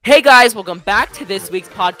Hey guys, welcome back to this week's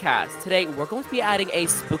podcast. Today, we're going to be adding a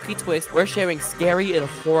spooky twist. We're sharing scary and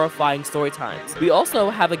horrifying story times. We also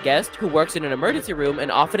have a guest who works in an emergency room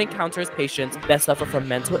and often encounters patients that suffer from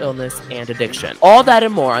mental illness and addiction. All that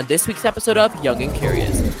and more on this week's episode of Young and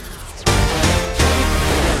Curious.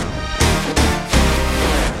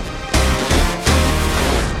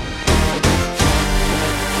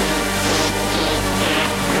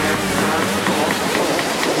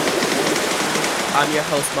 I'm your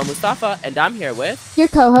host, Mo Mustafa, and I'm here with your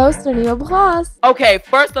co-host, Anima Bras. Okay,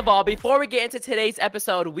 first of all, before we get into today's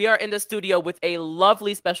episode, we are in the studio with a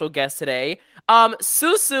lovely special guest today.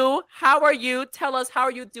 Susu, how are you? Tell us, how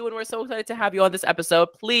are you doing? We're so excited to have you on this episode.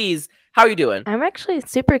 Please, how are you doing? I'm actually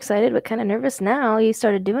super excited, but kind of nervous now. You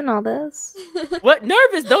started doing all this. What?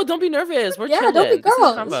 Nervous? No, don't be nervous. We're chilling. Don't be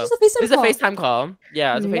girl. This is a FaceTime call.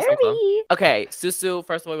 Yeah, it's a FaceTime call. Okay, Susu,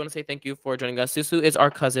 first of all, I want to say thank you for joining us. Susu is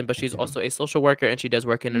our cousin, but she's also a social worker and she does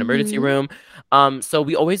work in an emergency room. So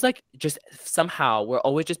we always we'll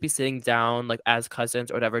always just be sitting down like as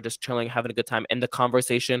cousins or whatever, just chilling, having a good time. And the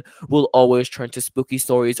conversation will always turn to spooky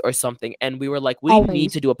stories or something. And we were like, we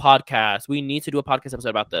need to do a podcast. We need to do a podcast episode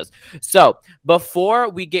about this. So before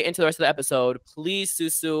we get into the rest of the episode, please,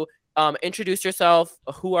 Susu, introduce yourself.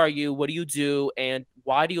 Who are you? What do you do? And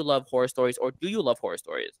why do you love horror stories, or do you love horror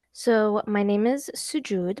stories? So my name is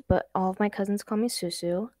Sujud, but all of my cousins call me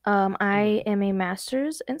Susu. I am a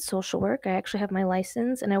master's in social work. I actually have my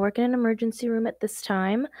license, and I work in an emergency room at this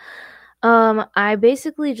time. I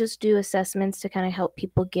basically just do assessments to kind of help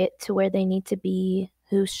people get to where they need to be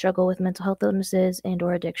who struggle with mental health illnesses and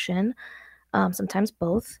or addiction, sometimes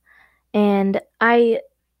both. And I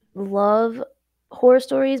love horror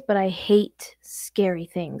stories, but I hate scary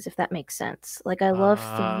things, if that makes sense. Like, I love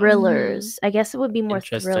thrillers. I guess it would be more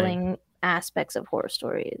thrilling aspects of horror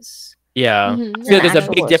stories. Yeah. I feel like there's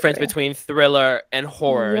a big difference between thriller and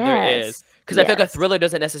horror. Yes. There is. Because I feel like a thriller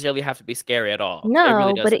doesn't necessarily have to be scary at all.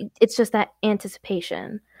 No, but it's just that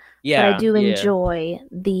anticipation. Yeah. But I do enjoy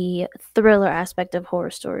the thriller aspect of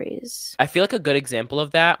horror stories. I feel like a good example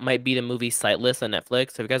of that might be the movie Sightless on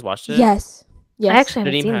Netflix. Have you guys watched it? Yes. I actually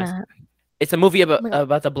haven't seen that. It's a movie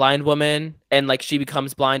about the blind woman, and like she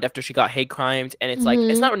becomes blind after she got hate crimed, and it's like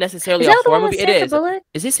it's not necessarily a horror movie. It is. Bullock?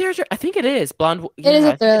 Is it Sarah? I think it is. Blonde. It is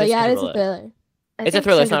a thriller. Yeah, it is a thriller. It's a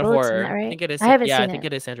thriller. It's not horror. That, right? I think it is. I haven't seen seen it. I think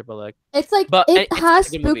it is Sandra Bullock. It's like it has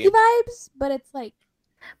spooky vibes, but it's like.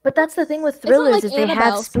 But that's the thing with thrillers like is they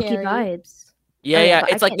have spooky scary. vibes. Yeah.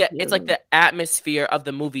 It's like the atmosphere of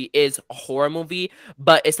the movie is a horror movie,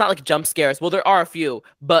 but it's not like jump scares. Well, there are a few,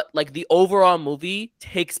 but like the overall movie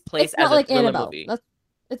takes place as a thriller movie. Well,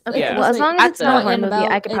 as long as it's not a horror movie,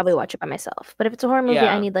 I could probably watch it by myself. But if it's a horror movie,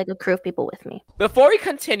 I need like a crew of people with me. Before we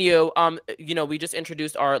continue, we just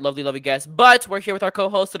introduced our lovely guest, but we're here with our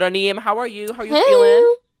co-host Raneem. How are you? How are you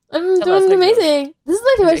feeling? I'm doing amazing. This is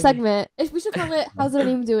my favorite segment. We should call it "How's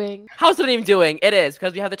Raneem doing?" How's Raneem doing? It is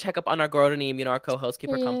because we have to check up on our girl Raneem, our co-host, keep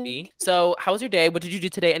her comfy. So, how was your day? What did you do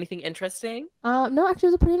today? Anything interesting? No, actually,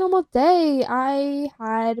 it was a pretty normal day. I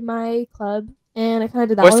had my club. And I kind of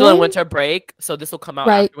did that. We're still in winter break, so this will come out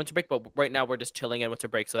after winter break. But right now, we're just chilling in winter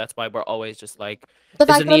break, so that's why we're always just like the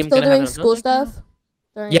fact that I'm still doing school stuff.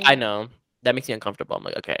 Yeah, I know that makes me uncomfortable. I'm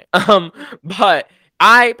like, okay, but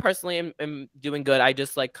I personally am doing good. I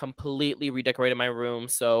just like completely redecorated my room,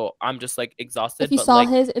 so I'm just like exhausted. If you saw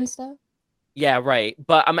his Insta. Yeah, right.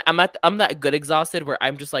 But I'm that good exhausted where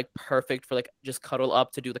I'm just like perfect for like just cuddle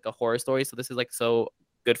up to do like a horror story. So this is like so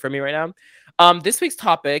good for me right now. This week's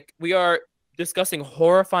topic, we are discussing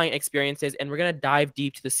horrifying experiences, and we're going to dive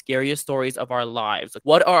deep to the scariest stories of our lives.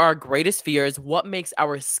 What are our greatest fears? What makes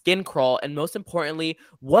our skin crawl? And most importantly,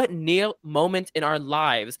 what near moment in our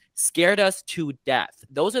lives scared us to death?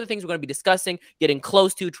 Those are the things we're going to be discussing, getting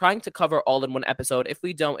close to, trying to cover all in one episode. If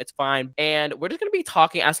we don't, it's fine. And we're just going to be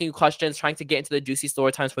talking, asking you questions, trying to get into the juicy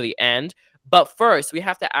story times for the end. But first, we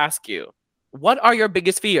have to ask you, what are your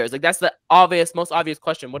biggest fears? Like, that's the most obvious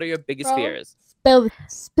question. What are your biggest fears?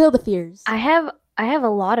 Spill the fears. I have a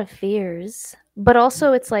lot of fears, but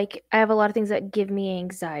also it's like I have a lot of things that give me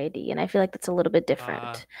anxiety, and I feel like that's a little bit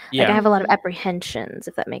different. Like I have a lot of apprehensions,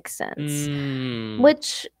 if that makes sense.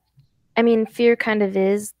 Which, I mean, fear kind of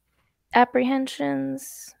is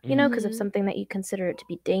apprehensions, because of something that you consider it to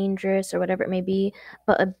be dangerous or whatever it may be.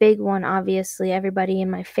 But a big one, obviously, everybody in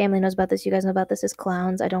my family knows about this. You guys know about this, is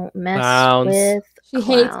clowns. I don't mess with She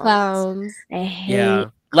hates clowns. I hate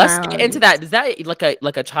Let's get into that. Is that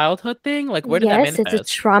like a childhood thing? Like, where did that manifest? Yes, it's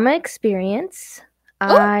a trauma experience.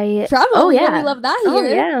 Trauma. Oh yeah, we love that here. Oh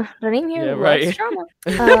yeah, Raneem here loves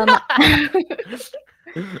trauma.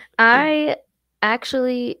 I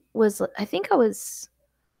actually was. I think I was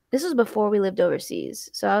this was before we lived overseas.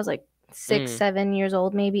 So I was like 6, 7 years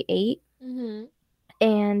old, maybe 8. Mm-hmm.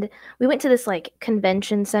 And we went to this like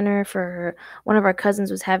convention center for one of our cousins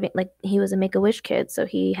was having like he was a Make-A-Wish kid, so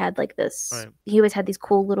he had like this Right. he always had these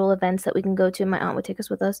cool little events that we can go to. My aunt would take us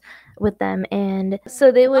with them, and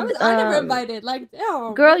so they would I never invited. Like,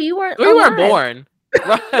 damn. girl, you weren't We weren't alive. born.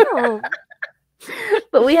 No.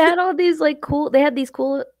 But we had all these like cool they had these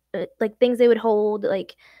cool like things they would hold,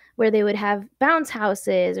 like where they would have bounce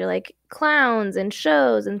houses or like clowns and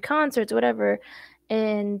shows and concerts or whatever.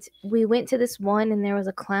 And we went to this one, and there was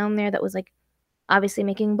a clown there that was like obviously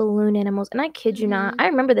making balloon animals. And I kid you not, I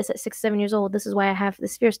remember this at 6, 7 years old. This is why I have the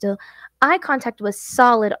sphere still. Eye contact was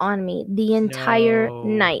solid on me the entire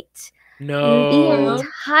night. The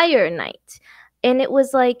entire night. And it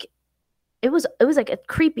was like it was like a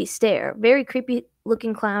creepy stare, very creepy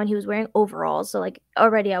looking clown. He was wearing overalls, so like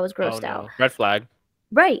already I was grossed out. Red flag.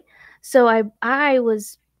 Right. So I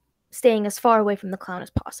was staying as far away from the clown as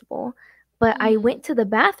possible. But I went to the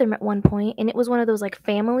bathroom at one point, and it was one of those like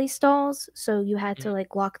family stalls, so you had to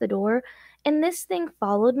like lock the door. And this thing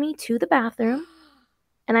followed me to the bathroom,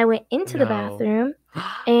 and I went into the bathroom,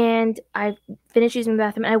 and I finished using the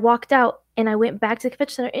bathroom, and I walked out, and I went back to the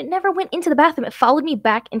convention center. It never went into the bathroom. It followed me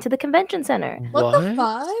back into the convention center. What the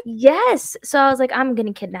fuck? Yes. So I was like, I'm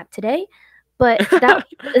getting kidnapped today. But that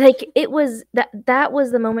like it was that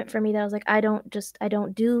was the moment for me that I was like, I don't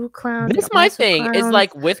do clowns. This is my thing. Is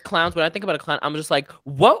like with clowns, when I think about a clown, I'm just like,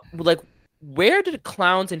 what, like, where did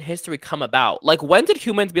clowns in history come about? Like, when did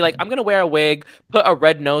humans be like, I'm gonna wear a wig, put a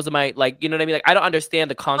red nose on my, like, you know what I mean? Like, I don't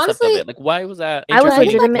understand the concept of it. Like, why was that? I was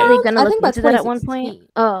legitimately gonna look into that at one point.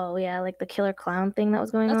 Oh yeah, like the killer clown thing that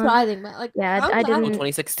was going on. That's what I think about. Like, yeah, I didn't.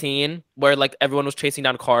 2016, where like everyone was chasing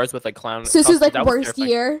down cars with like clowns. So this was like worst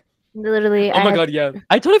year. Literally. Oh my god, yeah.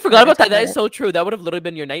 I totally forgot about that. That is so true. That would have literally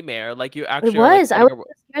been your nightmare. Like you actually. It was. I was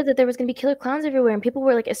scared that there was gonna be killer clowns everywhere, and people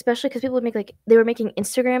were like, especially because people would make like they were making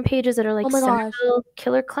Instagram pages that are like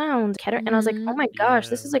killer clowns, and I was like, oh my gosh,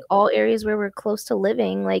 this is like all areas where we're close to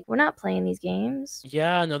living. Like we're not playing these games.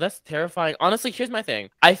 Yeah, no, that's terrifying. Honestly, here's my thing.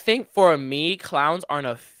 I think for me, clowns aren't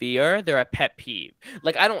a fear; they're a pet peeve.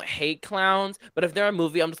 Like I don't hate clowns, but if they're a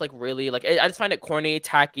movie, I'm just like really like I just find it corny,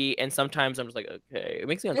 tacky, and sometimes I'm just like, okay, it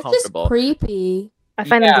makes me uncomfortable. It's just creepy. I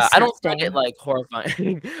find them disgusting. I don't find it like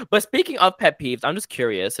horrifying. But speaking of pet peeves, I'm just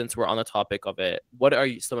curious, since we're on the topic of it, what are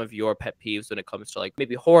some of your pet peeves when it comes to like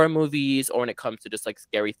maybe horror movies or when it comes to just like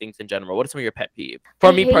scary things in general? What are some of your pet peeves?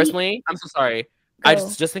 For me personally, I'm so sorry. I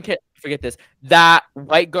just in case forget this. That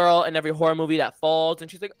white girl in every horror movie that falls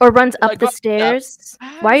and she's like or runs up the stairs.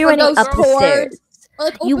 Why are you running up the stairs? Or,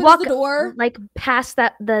 like, you walk the door like past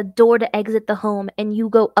the door to exit the home, and you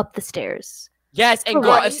go up the stairs. Yes, and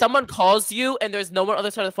girl, if someone calls you and there's no one on the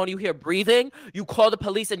other side of the phone, you hear breathing, you call the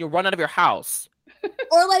police and you run out of your house.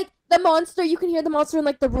 Or like the monster, you can hear the monster in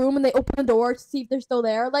like the room and they open the door to see if they're still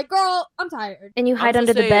there. Like, girl, I'm tired. And you hide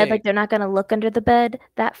under the bed, like they're not gonna look under the bed.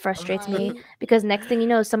 That frustrates me because next thing you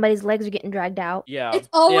know, somebody's legs are getting dragged out. Yeah, it's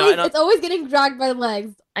always getting dragged by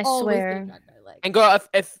legs. I swear. And girl,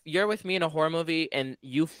 if you're with me in a horror movie and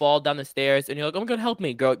you fall down the stairs and you're like, "Oh my god, help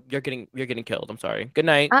me!" Girl, you're getting killed. I'm sorry. Good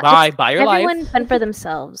night. Bye. Bye your life. Everyone fend for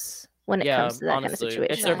themselves when it comes to that kind of situation.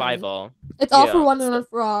 It's survival. It's all for one and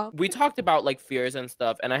for all. We talked about like fears and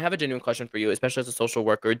stuff, and I have a genuine question for you, especially as a social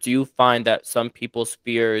worker. Do you find that some people's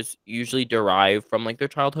fears usually derive from like their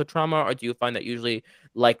childhood trauma, or do you find that usually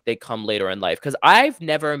like they come later in life? Because I've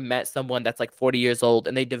never met someone that's like 40 years old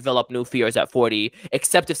and they develop new fears at 40,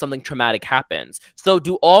 except if something traumatic happens. So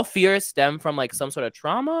do all fears stem from like some sort of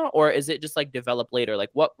trauma, or is it just like develop later? Like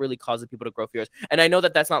what really causes people to grow fears? And I know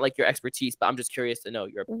that that's not like your expertise, but I'm just curious to know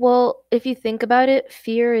your. Well, if you think about it,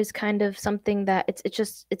 fear is kind of something that it's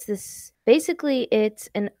this basically it's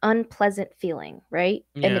an unpleasant feeling, right?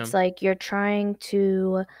 Yeah. And it's like you're trying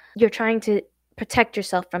to protect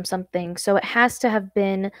yourself from something, so it has to have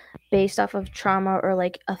been based off of trauma or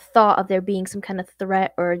like a thought of there being some kind of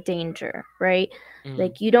threat or danger, right?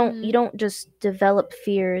 Like you don't just develop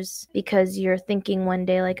fears because you're thinking one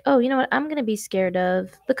day like, oh, you know what, I'm gonna be scared of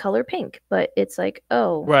the color pink, but it's like,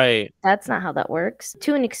 oh, right, that's not how that works.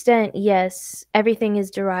 To an extent, yes, everything is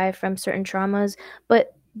derived from certain traumas,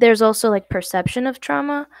 but there's also like perception of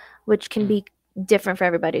trauma, which can be different for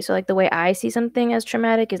everybody. So like the way I see something as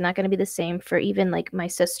traumatic is not going to be the same for even like my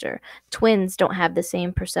sister. Twins don't have the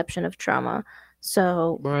same perception of trauma.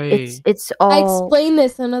 So it's all. I explained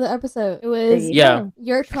this in another episode. It was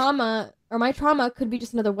your trauma or my trauma could be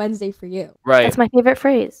just another Wednesday for you. Right. That's my favorite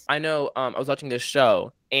phrase. I know. I was watching this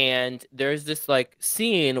show and there's this like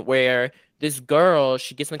scene where this girl,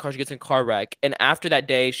 she gets in the car, she gets in a car wreck, and after that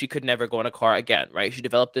day, she could never go in a car again. Right? She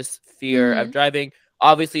developed this fear of driving.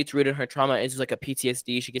 obviously it's rooted in her trauma. It's just like a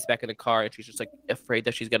PTSD. She gets back in the car and she's just like afraid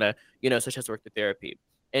that she's gonna, so she has to work through therapy.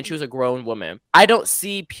 And she was a grown woman. I don't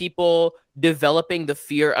see people developing the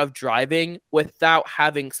fear of driving without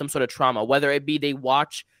having some sort of trauma, whether it be they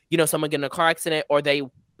watch, someone get in a car accident, or they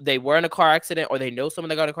were in a car accident, or they know someone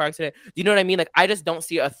that got in a car accident. Do you know what I mean? Like, I just don't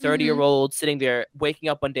see a 30-year-old sitting there waking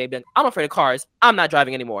up one day being, I'm afraid of cars, I'm not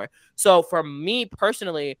driving anymore. So for me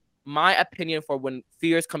personally, my opinion for when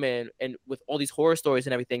fears come in and with all these horror stories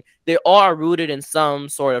and everything, they are rooted in some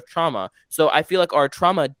sort of trauma. So I feel like our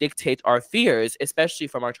trauma dictates our fears, especially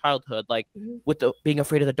from our childhood, like with the being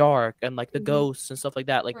afraid of the dark and like the ghosts and stuff like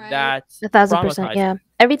that. Like that's 1,000%. Yeah,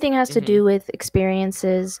 everything has to do with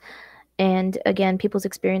experiences. And again, people's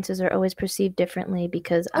experiences are always perceived differently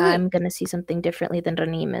because I'm going to see something differently than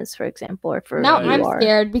Ranim is, for example, or for now I'm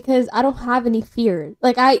scared because I don't have any fear.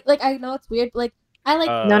 I know it's weird, but like I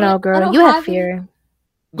like no, girl, you have fear.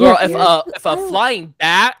 Girl, if a flying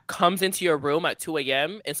bat comes into your room at 2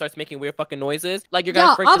 a.m. and starts making weird fucking noises, like you're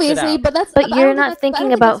gonna freak the shit out. But you're not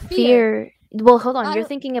thinking about fear. Well, hold on. You're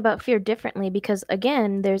thinking about fear differently because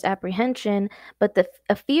again, there's apprehension, but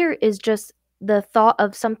a fear is just the thought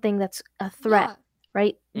of something that's a threat,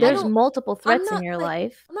 right? There's multiple threats in your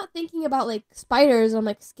life. I'm not thinking about like spiders. I'm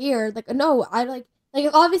like scared. Like no, I like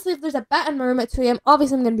obviously if there's a bat in my room at 2 a.m.,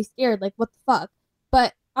 obviously I'm gonna be scared. Like what the fuck?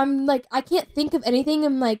 But I'm like, I can't think of anything.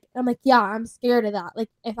 I'm like, yeah, I'm scared of that. Like,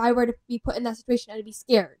 if I were to be put in that situation, I'd be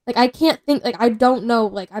scared. Like, I can't think. Like, I don't know.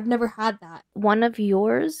 Like, I've never had that. One of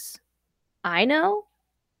yours, I know,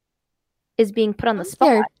 is being put on the spot.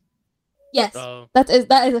 Scared. Yes, that is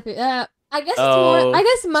a fear. I guess it's more. I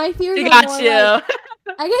guess my fears.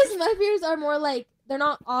 I guess my fears are more like they're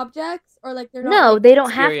not objects or like they're not. No, they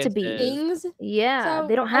don't have to be things. Yeah, so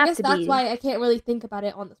they don't have to be. That's why I can't really think about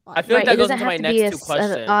it on the spot. I feel like that goes into my next two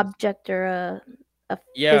questions. An object or a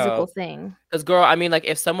physical thing. Because girl, I mean, like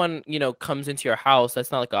if someone comes into your house,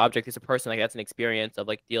 that's not like an object; it's a person. Like that's an experience of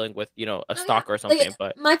like dealing with a stalker or something. Like,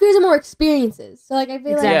 but my fears are more experiences. So like I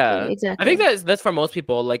feel exactly. I think that's for most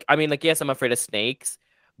people. Like I mean, like yes, I'm afraid of snakes.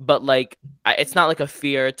 But like, it's not like a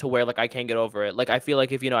fear to where like I can't get over it. Like I feel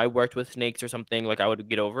like if I worked with snakes or something, like I would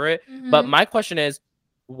get over it. But my question is,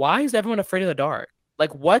 why is everyone afraid of the dark?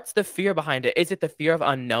 Like, what's the fear behind it? Is it the fear of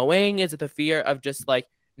unknowing? Is it the fear of just like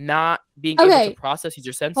not being able to process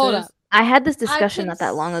your senses? Hold up. I had this discussion not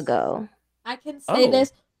that long ago. I can say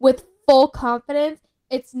this with full confidence.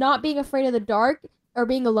 It's not being afraid of the dark or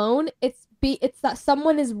being alone. It's that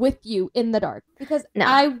someone is with you in the dark. Because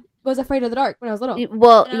I was afraid of the dark when I was little.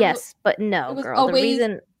 Well, yes, but no, girl. The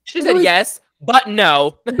reason she said yes, but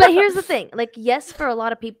no. But here's the thing: like, yes, for a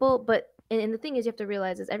lot of people, but and the thing is, you have to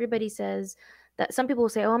realize is everybody says that some people will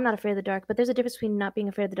say, "Oh, I'm not afraid of the dark," but there's a difference between not being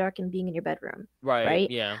afraid of the dark and being in your bedroom,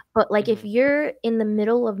 right? Yeah. But like, if you're in the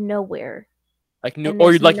middle of nowhere, like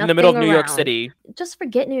or like in the middle of New York City, just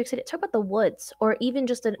forget New York City. Talk about the woods, or even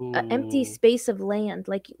just an empty space of land.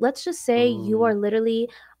 Like, let's just say you are literally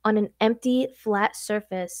on an empty, flat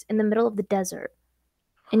surface in the middle of the desert,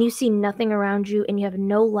 and you see nothing around you, and you have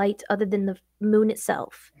no light other than the moon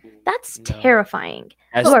itself. That's terrifying.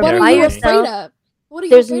 You are by yourself. What are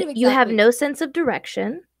you afraid of exactly? You have no sense of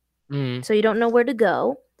direction, so you don't know where to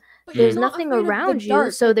go. But there's nothing around you,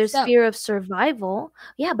 so there's fear of survival.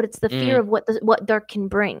 Yeah, but it's the fear of what dark can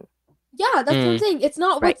bring. Yeah, that's what I'm saying. It's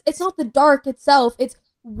not it's not the dark itself. It's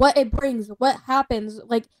what it brings. What happens?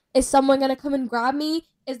 Like, is someone gonna come and grab me?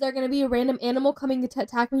 Is there gonna be a random animal coming to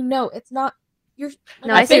attack me? No, it's not.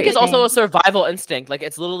 I think it's also a survival instinct. Like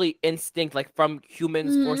it's literally instinct, like from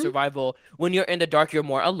humans for survival. When you're in the dark, you're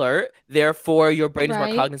more alert. Therefore, your brain is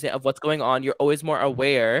more cognizant of what's going on. You're always more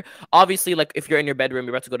aware. Obviously, like if you're in your bedroom,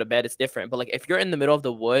 you're about to go to bed, it's different. But like if you're in the middle of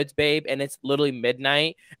the woods, babe, and it's literally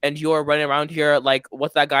midnight, and you're running around here, like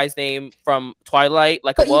what's that guy's name from Twilight?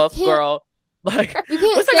 Like a wolf girl. Like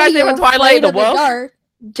what's that guy's name from Twilight? The wolf.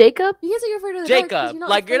 Jacob? You can't say you're afraid of the Jacob.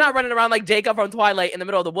 Like you're not running around like Jacob from Twilight in the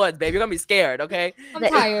middle of the woods, babe. You're gonna be scared, okay? I'm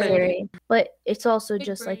tired. But it's also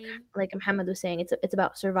just like Muhammad was saying, it's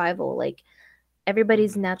about survival. Like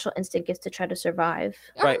everybody's natural instinct is to try to survive.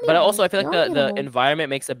 Right. But also I feel like the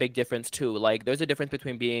environment makes a big difference too. Like there's a difference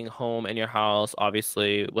between being home in your house,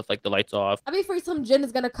 obviously, with like the lights off. I'd be afraid some jinn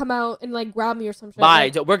is gonna come out and like grab me or some shit.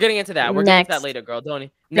 Bye. We're getting into that. We're getting into that later, girl.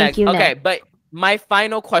 Don't next. Okay, but my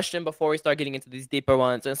final question before we start getting into these deeper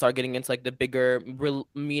ones and start getting into like the bigger real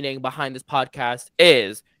meaning behind this podcast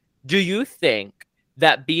is, do you think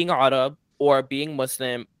that being Arab or being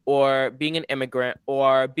Muslim or being an immigrant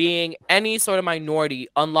or being any sort of minority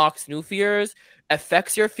unlocks new fears,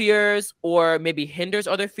 affects your fears, or maybe hinders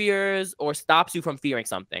other fears or stops you from fearing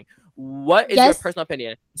something? What is your Yes. personal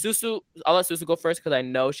opinion? Susu, I'll let Susu go first because I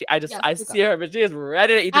know I Yes, I you go. see her, but she is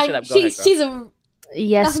ready to eat this shit up. Go ahead, girl. She's a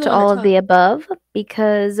Yes definitely to on her all of the tongue. above,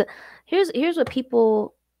 because here's what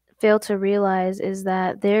people fail to realize is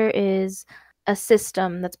that there is a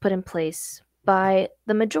system that's put in place by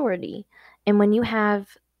the majority. And when you have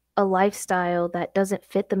a lifestyle that doesn't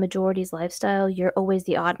fit the majority's lifestyle, you're always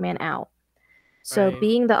the odd man out. So Right.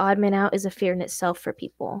 being the odd man out is a fear in itself for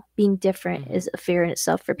people. Being different Mhm. is a fear in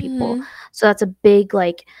itself for people. Mhm. So that's a big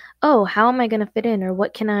like, oh, how am I going to fit in, or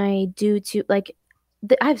what can I do to like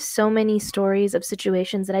I have so many stories of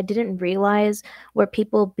situations that I didn't realize were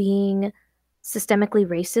people being systemically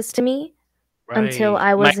racist to me until Right.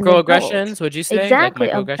 I was an adult. Microaggressions, would you say? Like Exactly,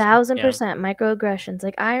 microaggressions? Yeah. 1000% microaggressions.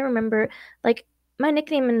 Like I remember, like my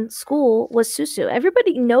nickname in school was Susu.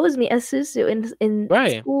 Everybody knows me as Susu in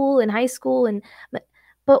Right. school, in high school, and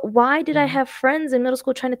but why did I Mhm. have friends in middle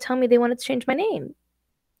school trying to tell me they wanted to change my name?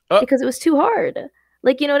 Oh. Because it was too hard.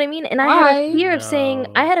 Like, you know what I mean? And I Why? had a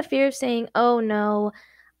fear of saying, "Oh no,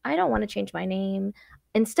 I don't want to change my name."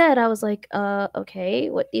 Instead, I was like, okay,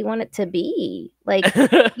 what do you want it to be?" Like,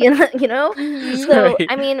 you know? Mhm. So, Right.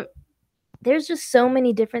 I mean, there's just so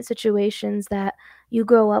many different situations that you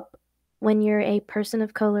grow up when you're a person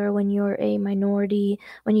of color, when you're a minority,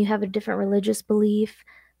 when you have a different religious belief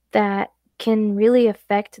that can really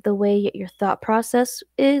affect the way your thought process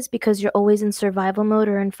is, because you're always in survival mode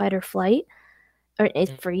or in fight or flight or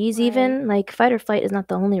Mm. freeze. Right. Even like fight or flight is not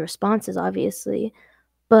the only responses, obviously,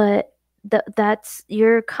 but that's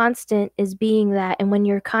your constant is being that. And when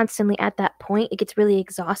you're constantly at that point, it gets really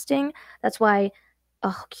exhausting. That's why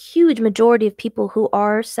a huge majority of people who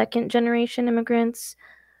are second generation immigrants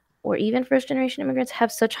or even first generation immigrants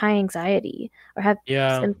have such high anxiety or have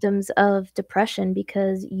Yeah. symptoms of depression,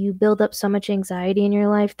 because you build up so much anxiety in your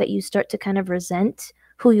life that you start to kind of resent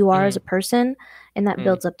who you are as a Mm. person, and that Mm.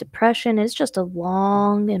 builds up depression. It's just a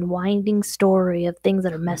long and winding story of things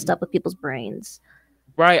that are messed up with people's brains.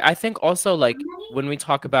 Right. I think also like when we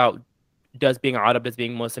talk about does being Arab, does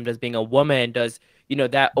being Muslim, does being a woman, does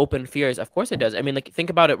that open fears? Of course it does. I mean, like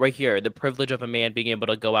think about it right here. The privilege of a man being able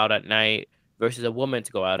to go out at night versus a woman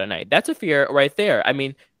to go out at night. That's a fear right there. I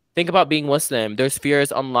mean, think about being Muslim. There's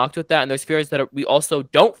fears unlocked with that, and there's fears that we also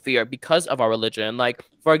don't fear because of our religion. Like,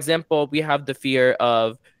 for example, we have the fear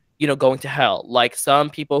of going to hell. Like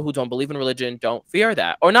some people who don't believe in religion don't fear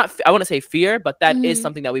that, or not. I want to say fear, but that is Mhm.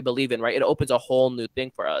 something that we believe in, right? It opens a whole new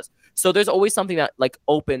thing for us. So there's always something that like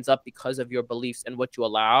opens up because of your beliefs and what you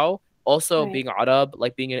allow. Also, Right. being Arab,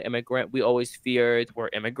 like being an immigrant, we always feared we're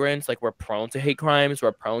immigrants. Like we're prone to hate crimes,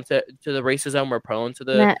 we're prone to the racism, we're prone to And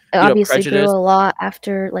the that obviously grew prejudice. a lot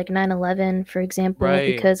after like 9/11, for example, Right.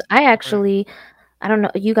 because I Right. actually, I don't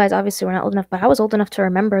know, you guys obviously were not old enough, but I was old enough to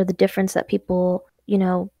remember the difference that people,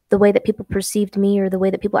 the way that people perceived me or the way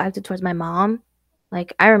that people acted towards my mom.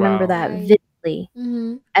 Like I remember Wow. that Right. vividly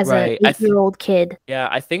Mhm. as a Right. 8-year-old kid. Yeah,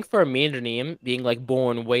 I think for me and Naeem being like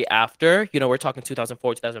born way after, we're talking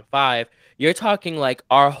 2004, 2005, you're talking like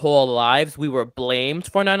our whole lives we were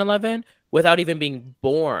blamed for 9/11 without even being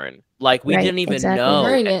born. Like we Right, didn't even For exactly. know.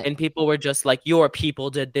 hearing it. And people were just like, your people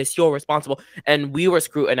did this, you're responsible. And we were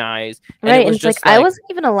scrutinized. And it Right, and was it's like just I like, wasn't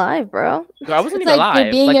even alive, bro. girl, I wasn't It's even like you're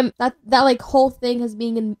alive. being Like, that like whole thing was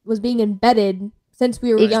being embedded since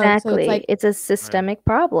we were right, young. So it's Exactly. like It's a right, systemic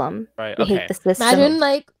problem. right. We hate Okay. the system. So imagine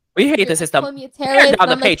like we hate you're the system. calling me a Tear terrorist down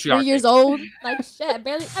and the I'm like 3 patriarchy. years old. Like shit, I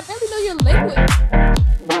barely know your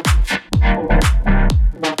language.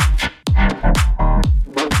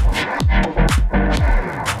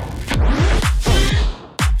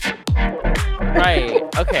 Right.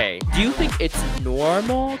 Okay. Do you think it's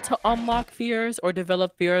normal to unlock fears or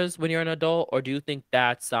develop fears when you're an adult, or do you think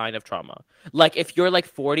that's sign of trauma? Like if you're like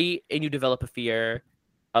 40 and you develop a fear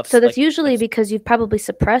of So that's like usually because you've probably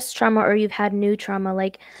suppressed trauma or you've had new trauma.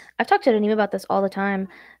 Like I've talked to Naneem about this all the time.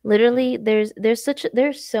 Literally, there's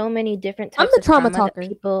so many different I'm types the of trauma trauma that talker.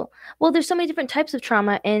 people. Well, there's so many different types of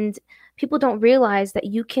trauma, and people don't realize that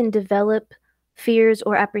you can develop fears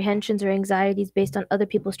or apprehensions or anxieties based on other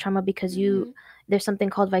people's trauma, because Mhm. there's something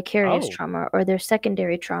called vicarious oh, trauma or there's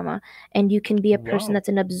secondary trauma, and you can be a person whoa. that's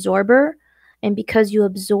an absorber, and because you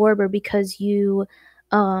absorb or because you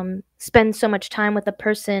spend so much time with a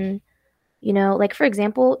person, like for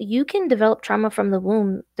example, you can develop trauma from the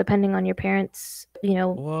womb depending on your parents, I didn't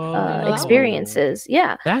know that one. Whoa. experiences.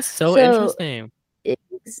 Yeah. That's so So interesting. it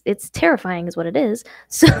it's terrifying is what it is.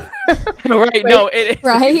 So Right? No, it is.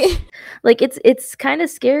 Right? like it's kind of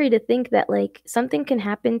scary to think that like something can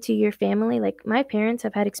happen to your family. Like my parents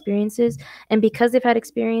have had experiences, and because they've had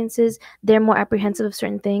experiences, they're more apprehensive of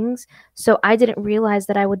certain things. So I didn't realize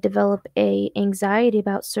that I would develop a anxiety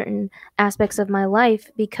about certain aspects of my life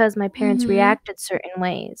because my parents Mhm. reacted certain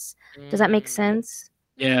ways. Does that make Mm, sense?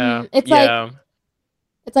 yeah, It's yeah.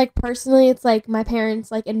 like personally, it's like my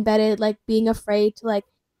parents like embedded like being afraid to like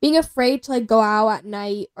go out at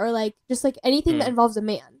night, or like just like anything that Hmm. involves a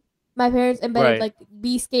man. My parents embedded Right. like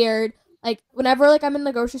be scared. Like whenever like I'm in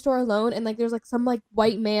the grocery store alone and like there's like some like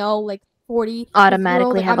white male like 40, 50-year-old,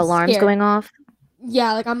 Automatically like have I'm alarms scared. going off.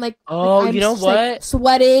 Yeah, like I'm like Oh, I'm you know just like what?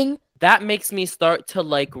 sweating. That makes me start to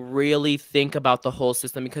like really think about the whole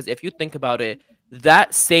system, because if you think about it,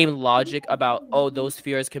 that same logic about, oh, those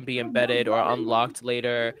fears can be embedded or unlocked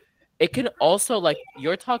later, it can also, like,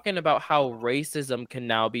 you're talking about how racism can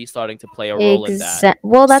now be starting to play a role in that.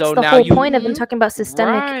 Well, that's So the now whole point of them Mhm. talking about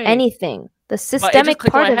systemic right. anything. The But it just systemic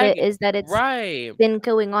clicked in part my of head. it is that it's Right. been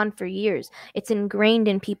going on for years. It's ingrained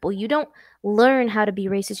in people. You don't learn how to be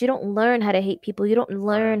racist. You don't learn how to hate people. You don't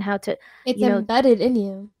learn how to, It's you know, embedded in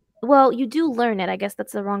you. well, you do learn it. I guess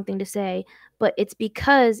that's the wrong thing to say, but it's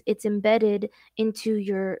because it's embedded into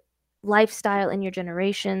your lifestyle and your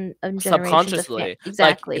generations of Subconsciously. Like,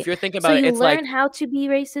 exactly. if you're thinking So about it, you it's learn like, how to be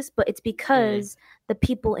racist, but it's because the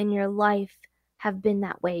people in your life have been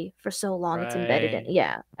that way for so long. It's embedded in. right.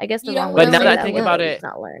 Yeah, I guess the You wrong don't way But to now learn say that I it that think was about that young. it's it,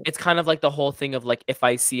 not learned. it's kind of like the whole thing of like, if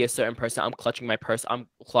I see a certain person, I'm clutching my purse, I'm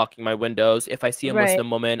clocking my windows. If I see a Right. Muslim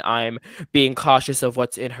woman, I'm being cautious of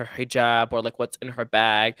what's in her hijab or like what's in her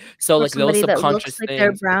bag. So Or like those somebody that looks subconscious like they're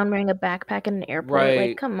things, brown wearing a backpack in an airport. Like,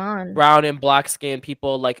 right? come on. Brown and black skinned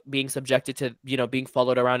people like being subjected to, being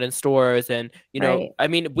followed around in stores, and Right. I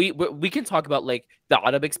mean, we can talk about like the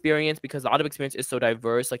Arab experience, because the Arab experience is so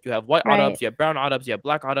diverse. Like, you have white Right. Arabs, you have brown Arabs, you have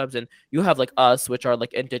black Arabs, and you have like us, which are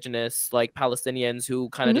like indigenous like Palestinians who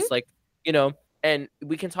kind of Mhm. just like, and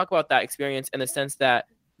we can talk about that experience in the sense that,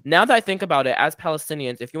 now that I think about it, as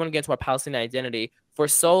Palestinians, if you want to get into our Palestinian identity, for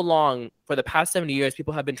so long, for the past 70 years,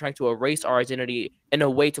 people have been trying to erase our identity in a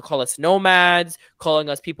way to call us nomads, calling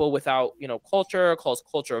us people without, culture, call us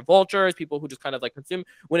culture vultures, people who just kind of like consume.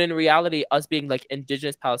 When in reality, us being like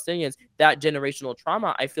indigenous Palestinians, that generational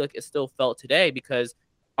trauma, I feel like, is still felt today, because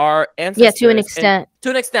our Yeah, ancestors, to an and extent. to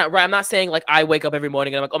an extent, right? I'm not saying like I wake up every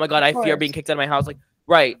morning and I'm like, oh my God, Of I fear being course. kicked out of my house. Like,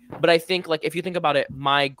 right. But I think, like, if you think about it,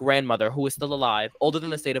 my grandmother, who is still alive, older than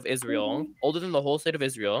the state of Israel, older than the whole state of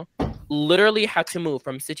Israel, literally had to move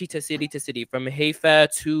from city to city to city, from Haifa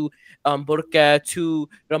to Burqa to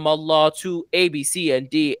Ramallah to A, B, C, and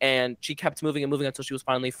D. And she kept moving and moving until she was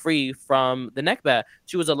finally free from the Nakba.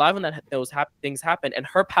 She was alive when those things happened. And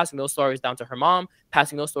her passing those stories down to her mom,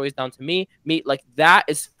 passing those stories down to me, like, that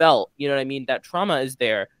is felt. You know what I mean? That trauma is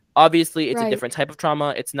there. Obviously, it's a Right. different type of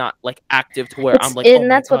trauma. It's not like active to where I'm like, oh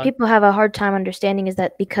And my that's what God. people have a hard time understanding, is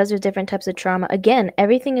that because there's different types of trauma, again,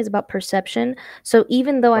 everything is about perception. So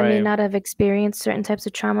even though I may Right. not have experienced certain types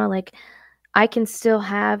of trauma, like I can still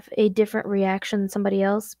have a different reaction than somebody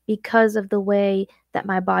else because of the way that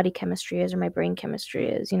my body chemistry is or my brain chemistry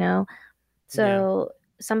is, Yeah. So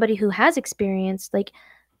somebody who has experienced, like,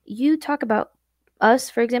 you talk about us,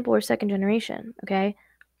 for example, we're second generation, okay?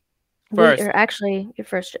 We First. are actually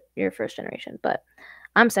you're first generation, but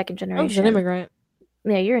I'm second I'm just generation. an immigrant.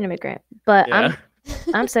 Yeah, you're an immigrant, but Yeah.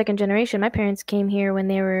 I'm second generation. My parents came here when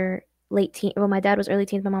they were late teen. Well, my dad was early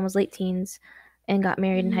teens, my mom was late teens, and got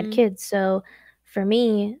married and had Mhm. kids. So for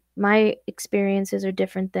me, my experiences are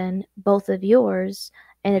different than both of yours,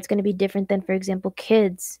 and it's going to be different than, for example,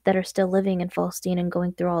 kids that are still living in Falstein and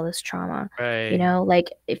going through all this trauma. Right.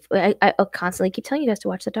 Like, if I constantly keep telling you guys to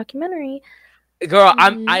watch the documentary. Girl,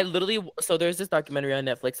 Mhm. I literally, so there's this documentary on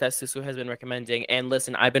Netflix that Susu has been recommending, and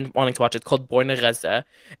listen, I've been wanting to watch it. It's called Born in Gaza,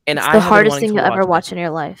 and It's I the have been hardest wanting thing to you'll ever watch it. watch in your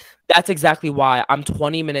life. That's exactly why. I'm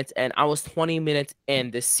 20 minutes in. I was 20 minutes in.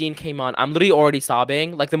 This scene came on. I'm literally already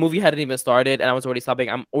sobbing. Like, the movie hadn't even started, and I was already sobbing.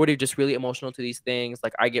 I'm already just really emotional to these things.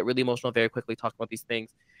 Like, I get really emotional very quickly talking about these things.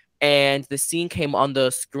 And the scene came on the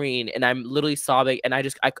screen, and I'm literally sobbing. And I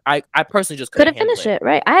personally just couldn't Couldn't handle finish it. it,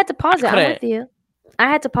 right? I had to pause I it. I'm couldn't. with you. I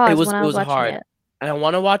had to pause when I It was was watching hard. it. And I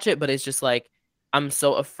want to watch it, but it's just like, I'm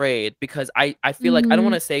so afraid, because I feel like I don't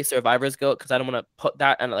want to say survivor's guilt, because I don't want to put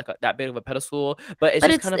that on like that big of a pedestal, but it's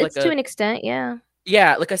But just kind of like it's to an extent, yeah.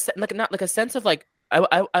 yeah, like like not like a sense of like,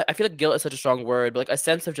 I feel like guilt is such a strong word, but like a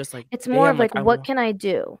sense of just like, It's more damn, of like like, what can I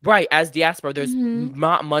do? right, as diaspora, there's Mhm.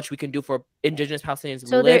 not much we can do for indigenous Palestinians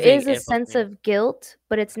So there living is a in sense Palestine. of guilt,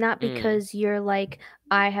 but it's not Mm, because you're like,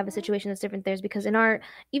 I have a situation that's different theirs. Because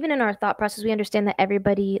even in our thought process, we understand that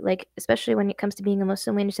everybody, like, especially when it comes to being a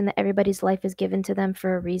Muslim, we understand that everybody's life is given to them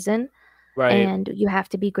for a reason, right, and you have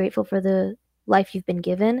to be grateful for the life you've been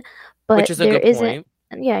given. which But is a there good isn't, point.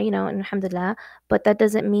 yeah, and alhamdulillah, but that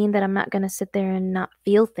doesn't mean that I'm not gonna sit there and not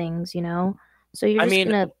feel things. So you're I just mean,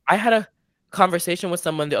 gonna, I had a conversation with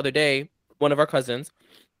someone the other day, one of our cousins,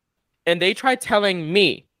 and they tried telling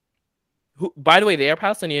me, who, by the way, they are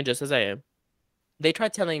Palestinian just as I am. They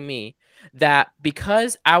tried telling me that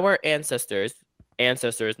because our ancestors,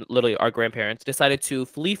 literally our grandparents, decided to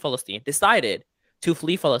flee Palestine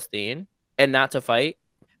and not to fight,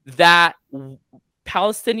 that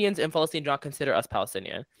Palestinians in Palestine do not consider us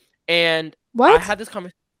Palestinian. And I What? had this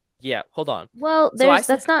conversation. Yeah, hold on. well, So I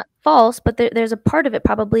said, that's not false, but there's a part of it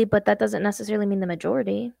probably, but that doesn't necessarily mean the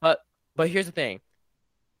majority. but here's the thing.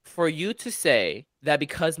 For you to say that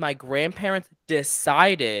because my grandparents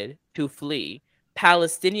decided to flee,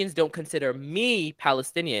 Palestinians don't consider me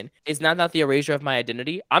Palestinian is not the erasure of my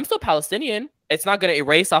identity. I'm still Palestinian. It's not going to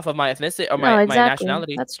erase off of my ethnicity or No, my exactly.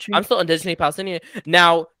 nationality. That's true. I'm still indigenously Palestinian.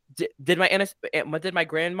 Now, did my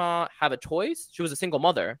grandma have a choice? She was a single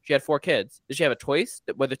mother. She had 4 kids. Did she have a choice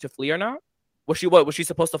whether to flee or not? Was she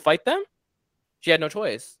supposed to fight them? She had no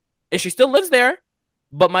choice. And she still lives there,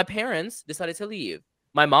 but my parents decided to leave.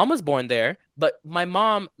 My mom was born there, but my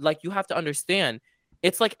mom, like, you have to understand,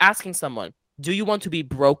 it's like asking someone, do you want to be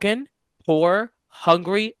broken, poor,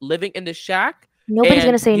 hungry, living in the shack? Nobody's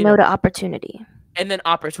gonna And, say no to opportunity. and then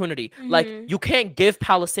opportunity. Like, Mhm. you can't give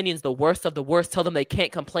Palestinians the worst of the worst, tell them they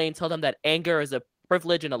can't complain, tell them that anger is a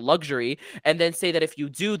privilege and a luxury, and then say that if you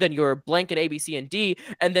do, then you're blank in A, B, C, and D,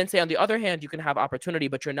 and then say on the other hand, you can have opportunity,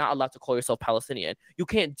 but you're not allowed to call yourself Palestinian. You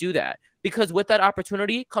can't do that because with that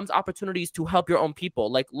opportunity comes opportunities to help your own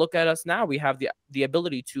people. Like, look at us now. We have the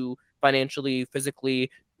ability to financially, physically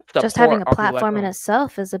Just having support a our people back platform in home.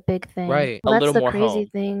 itself is a big thing. Right. Well, A that's little the more crazy home.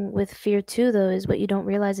 thing with fear too, though, is what you don't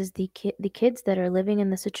realize is the kids that are living in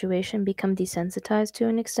the situation become desensitized to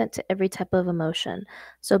an extent to every type of emotion.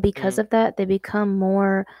 So because Mm, of that, they become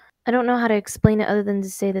more. I don't know how to explain it other than to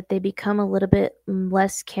say that they become a little bit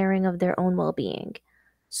less caring of their own well-being.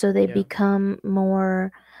 So they yeah. become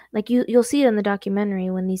more like you'll see it in the documentary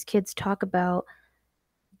when these kids talk about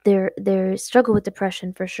they struggle with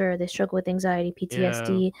depression for sure. They struggle with anxiety, Yeah.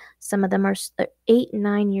 PTSD. Some of them are 8,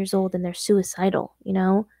 9 years old and they're suicidal.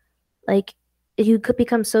 Like you could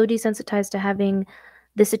become so desensitized to having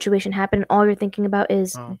this situation happen. And all you're thinking about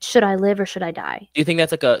is, Oh. should I live or should I die? Do you think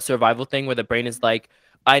that's like a survival thing where the brain is like,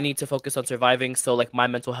 I need to focus on surviving, so like my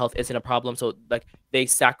mental health isn't a problem. So like they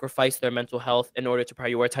sacrifice their mental health in order to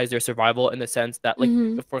prioritize their survival in the sense that like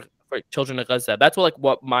Mhm. for children in Gaza, that's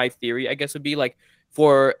what my theory I guess would be like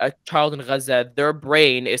for a child in Gaza, their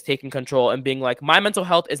brain is taking control and being like, my mental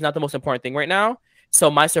health is not the most important thing right now. So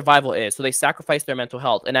my survival is. So they sacrifice their mental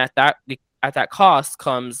health. And at that cost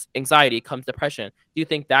comes anxiety, comes depression. Do you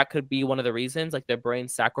think that could be one of the reasons, like their brain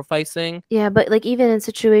sacrificing? Yeah, but like even in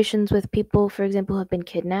situations with people, for example, who have been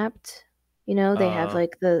kidnapped, they have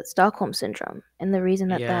like the Stockholm syndrome. And the reason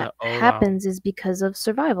that Yeah. that Oh wow. happens is because of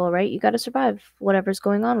survival, right? You got to survive whatever's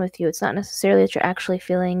going on with you. It's not necessarily that you're actually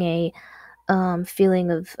feeling a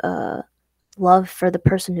feeling of love for the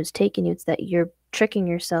person who's taken you. It's that you're tricking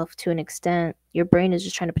yourself to an extent. Your brain is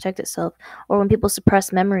just trying to protect itself. Or when people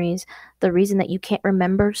suppress memories, the reason that you can't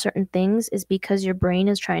remember certain things is because your brain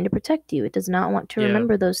is trying to protect you. It does not want to Yeah.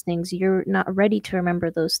 remember those things. You're not ready to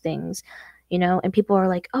remember those things. And people are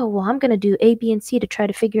like, oh, well, I'm going to do A, B, and C to try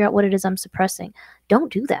to figure out what it is I'm suppressing.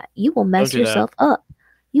 Don't do that. You will Don't mess do that. yourself up.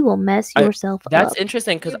 You will mess I yourself That's up.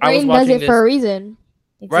 interesting because Your I was brain does watching it for a this. reason.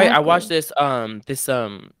 Right, I watched Exactly. this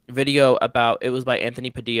video about it was by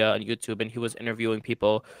Anthony Padilla on YouTube, and he was interviewing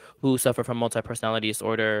people who suffer from multi-personality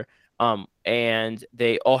disorder, and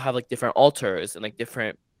they all have like different alters and like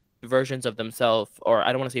different versions of themselves, or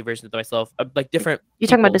I don't want to say versions of myself, like different You're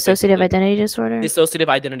talking about people, dissociative basically. identity disorder? Dissociative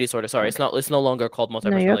identity disorder. Sorry, Okay. it's no longer called No,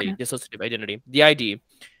 you're multi-personality. okay. Dissociative identity, DID.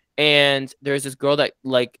 And there's this girl that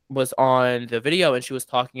like was on the video, and she was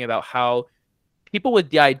talking about how people with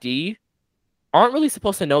DID aren't really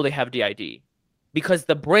supposed to know they have DID because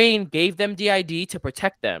the brain gave them DID to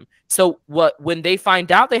protect them. So when they find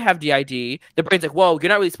out they have DID, the brain's like, "Whoa, you're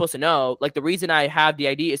not really supposed to know. Like the reason I have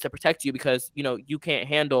DID is to protect you because, you can't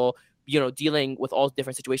handle, dealing with all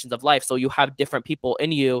different situations of life. So you have different people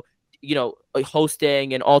in you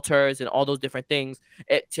hosting and altars and all those different things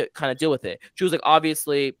to kind of deal with it. She was like,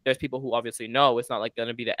 obviously, there's people who obviously know it's not like going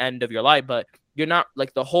to be the end of your life, but you're not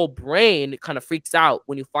like the whole brain kind of freaks out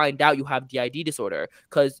when you find out you have DID disorder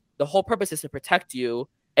because the whole purpose is to protect you.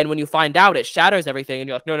 And when you find out, it shatters everything. And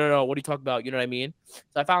you're like, no, what are you talking about? You know what I mean?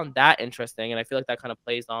 So I found that interesting. And I feel like that kind of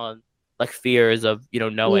plays on like fears of,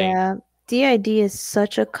 knowing. Yeah. DID is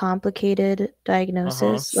such a complicated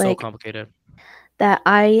diagnosis. So complicated. That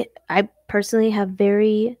I personally have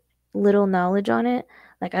very little knowledge on it.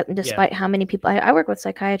 Like, despite how many people I work with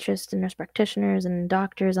psychiatrists and nurse practitioners and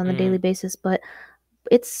doctors on the daily basis, but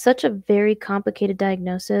it's such a very complicated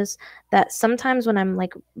diagnosis that sometimes when I'm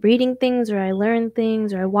like reading things or I learn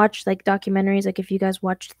things or I watch like documentaries, like if you guys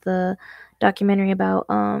watched the documentary about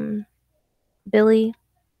Billy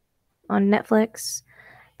on Netflix,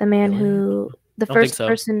 the man who the first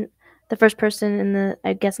person in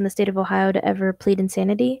the state of Ohio to ever plead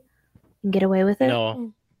insanity and get away with it.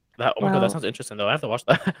 No. Oh my God, that sounds interesting though. I have to watch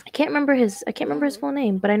that. I can't remember his full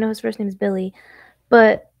name, but I know his first name is Billy.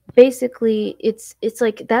 But basically it's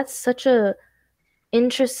like that's such a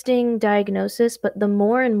interesting diagnosis, but the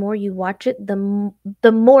more and more you watch it,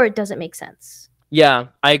 the more it doesn't make sense. Yeah,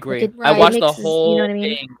 I agree. Like I watched the whole what I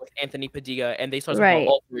mean? thing with Anthony Padilla, and they started talking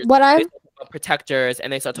about alters, What they started talking about protectors,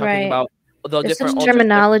 and they start talking about the There's different some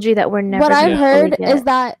terminology that we're never. What I've heard get. is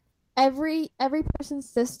that every person's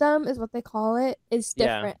system is what they call it is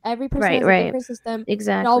different. Every person has a different system.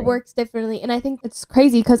 Exactly. It all works differently, and I think it's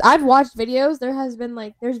crazy because I've watched videos.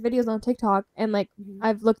 There's videos on TikTok, and like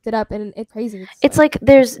I've looked it up, and it's crazy. It's like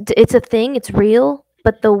it's a thing. It's real,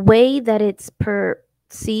 but the way that it's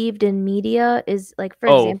perceived in media is like, for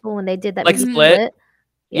example, when they did that like movie Split.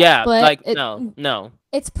 Yeah, Split, like no.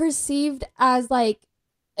 It's perceived as like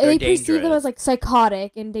They're they perceive them dangerous. as like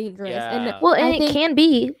psychotic and dangerous. Yeah. And it can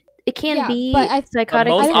be. It can be but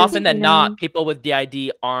psychotic. But most I often think, than not, people with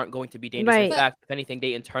DID aren't going to be dangerous. Right. In fact, if anything,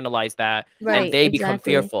 they internalize that Right, and they become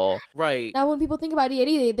exactly. fearful. Right. now when people think about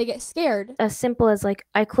DID, they get scared. As simple as like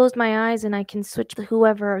I closed my eyes and I can switch to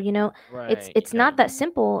whoever, Right. It's not that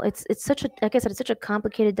simple. It's such a, like I said, it's such a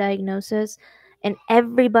complicated diagnosis, and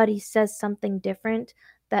everybody says something different.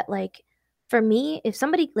 That like, for me, if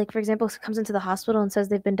somebody like, for example, comes into the hospital and says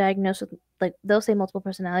they've been diagnosed with, like, they'll say multiple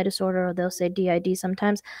personality disorder or they'll say DID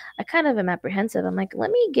sometimes, I kind of am apprehensive. I'm like,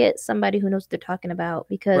 let me get somebody who knows what they're talking about,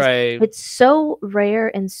 because it's so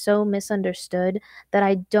rare and so misunderstood that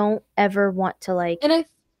I don't ever want to like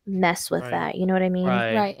mess with that. You know what I mean?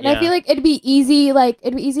 Right. And I feel like it'd be easy to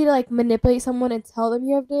like manipulate someone and tell them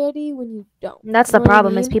you have DID when you don't. And that's the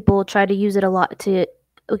problem, is people try to use it a lot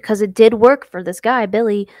because it did work for this guy,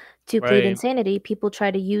 Billy, to plead insanity. People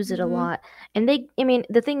try to use it a lot. And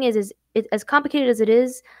the thing is it, as complicated as it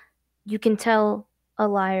is, you can tell a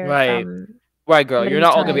liar from... Right, girl. You're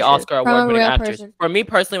not all gonna be Oscar award-winning actors. For me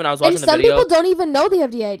personally, when I was watching the video, some people don't even know they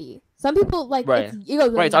have DID. Some people it's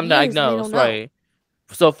undiagnosed. Right.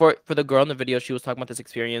 So for the girl in the video, she was talking about this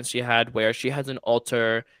experience she had where she has an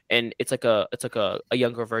altar, and it's like a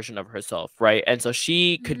younger version of herself, right? And so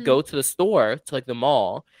she could go to the store, to like the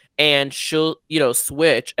mall, and she'll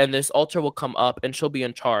switch, and this altar will come up, and she'll be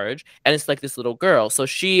in charge, and it's like this little girl. So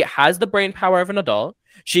she has the brain power of an adult.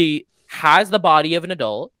 She has the body of an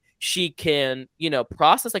adult. She can,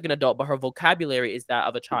 process like an adult, but her vocabulary is that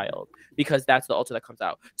of a child, because that's the altar that comes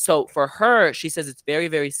out. So for her, she says it's very,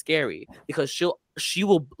 very scary, because she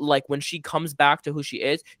will, like, when she comes back to who she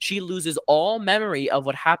is, she loses all memory of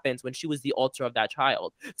what happens when she was the altar of that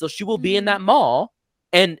child. So she will be in that mall,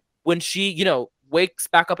 and when she, wakes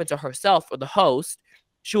back up into herself, or the host,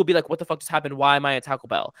 she will be like, what the fuck just happened? Why am I at Taco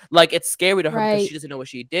Bell? Like, it's scary to her because she doesn't know what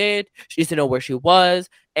she did. She doesn't know where she was.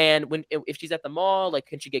 And if she's at the mall, like,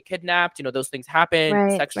 can she get kidnapped? Those things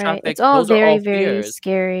happen. Sex traffic. It's all those very, are all very fears.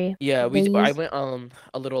 scary. Yeah, I went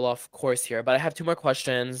a little off course here, but I have 2 more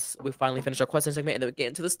questions. We finally finished our question segment, and then we get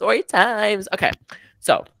into the story times. Okay,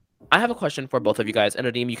 so I have a question for both of you guys. And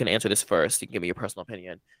Nadim, you can answer this first. You can give me your personal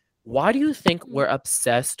opinion. Why do you think we're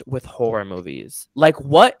obsessed with horror movies? Like,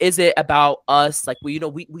 what is it about us? Like, we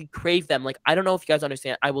crave them. Like, I don't know if you guys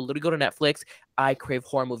understand. I will literally go to Netflix. I crave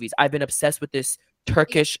horror movies. I've been obsessed with this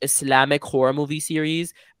Turkish Islamic horror movie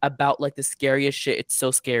series about like the scariest shit. It's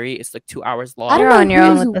so scary. It's like 2 hours long. You're on your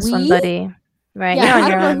own with this one, buddy. Right? Yeah,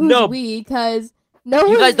 you're on your own. No, because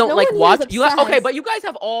you guys don't like watch. You guys, okay, but you guys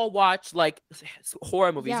have all watched like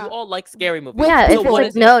horror movies. You all like scary movies. Yeah, so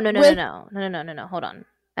it's like no. Hold on.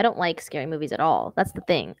 I don't like scary movies at all. That's the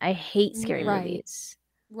thing. I hate scary movies.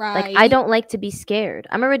 Right. Like, I don't like to be scared.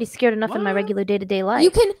 I'm already scared enough in my regular day-to-day life.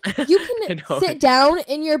 You can sit down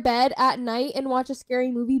in your bed at night and watch a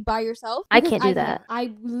scary movie by yourself. I can't do that.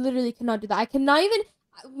 I literally cannot do that. I cannot even.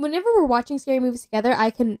 whenever we're watching scary movies together, I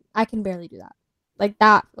can barely do that. Like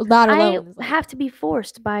that alone I is like, have to be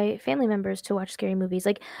forced by family members to watch scary movies.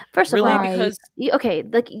 Like, first of Really? all, Right. Because okay,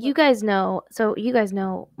 like you guys know. So you guys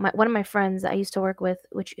know one of my friends that I used to work with,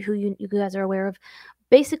 which who you guys are aware of.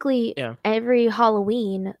 Basically, Yeah. every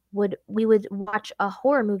Halloween we would watch a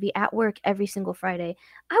horror movie at work every single Friday.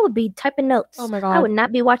 I would be typing notes. oh my I god. would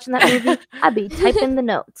not be watching that movie. I'd be typing the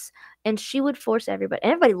notes. And she would force everybody.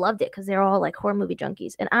 And everybody loved it because they're all like horror movie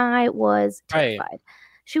junkies. And I was Right. terrified.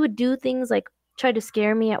 She would do things like try to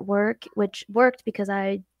scare me at work, which worked because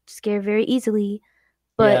I scare very easily.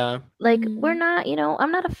 But yeah. like Mhm. we're not,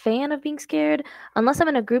 I'm not a fan of being scared. Unless I'm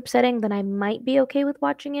in a group setting, then I might be okay with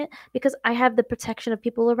watching it because I have the protection of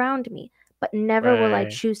people around me. But never will I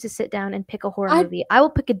Right. choose to sit down and pick a horror I- movie. I will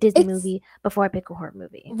pick a Disney it's- movie before I pick a horror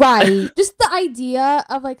movie. Right. Just the idea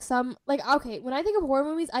of like some like okay, when I think of horror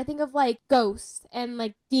movies, I think of like ghosts and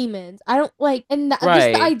like demons. I don't like and just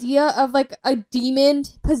Right. the idea of like a demon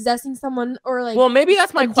possessing someone or like Well, maybe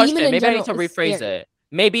that's my a demon question. in Maybe I need to general is rephrase scary. it.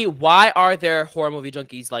 Maybe why are there horror movie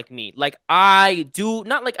junkies like me? Like I do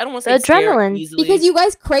not like I don't want to The say scare adrenaline. easily. Because you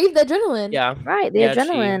guys crave the adrenaline. Yeah. Right, the Yeah,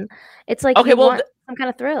 adrenaline. It's like Okay, you well, want some kind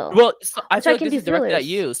of thrill. Well, so I Which feel I like can this do is directed at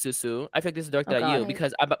thrillers. you, Susu. I feel like this is directed Oh, at you God.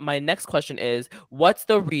 because my next question is, what's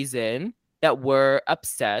the reason that we're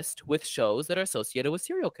obsessed with shows that are associated with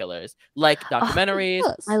serial killers, like documentaries?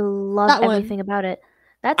 Yes. I love That one. everything about it.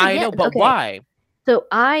 That's I again, know, but okay. why? So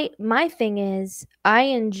my thing is I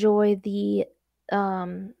enjoy the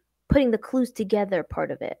putting the clues together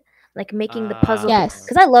part of it, like making the puzzle. Yes.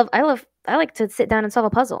 Because I like to sit down and solve a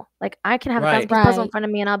puzzle. Like I can have a Right. 1,000-piece puzzle in Right. front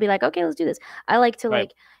of me and I'll be like, okay, let's do this. I like to Right.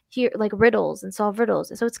 like hear like riddles and solve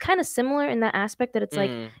riddles. So it's kind of similar in that aspect that it's like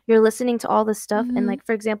Mm, you're listening to all this stuff and Mhm. like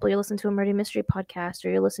for example, you listen to a murder mystery podcast or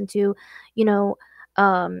you listen to,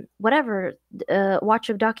 whatever, watch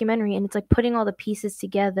a documentary and it's like putting all the pieces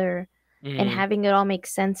together and mm. having it all make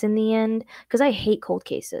sense in the end because I hate cold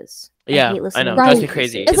cases. Yeah, hate I listening know. to It drives cold me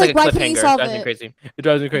crazy. cases. It's It's like like, a why can't you cliffhanger. It solve drives me it? crazy. It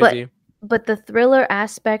drives me crazy. But the thriller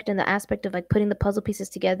aspect and the aspect of like putting the puzzle pieces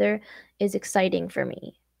together is exciting for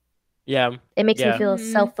me. Yeah. It makes me Yeah. feel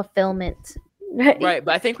Mhm. self-fulfillment. Right,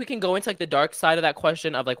 but I think we can go into like the dark side of that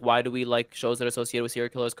question of like why do we like shows that are associated with serial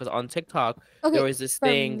killers? Because on TikTok there Okay. was this for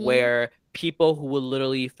thing me- where people who will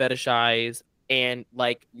literally fetishize and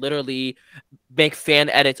like literally make fan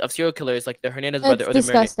edits of serial killers, like the Hernandez brother It's or the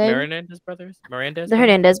disgusting. Mirandez brothers. Mirandez. The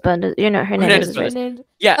Hernandez brothers. You're not Hernandez Hernandez brothers. brothers.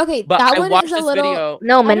 Yeah. Okay, but that I one watched is a this little. video.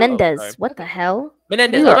 No, I don't- Menendez. sorry. What the hell?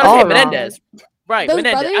 Menendez. You I are was gonna say all Menendez. Right, Those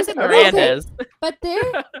Menendez. I brothers- said okay.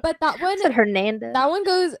 Mirandez. But that I said one Hernandez. that one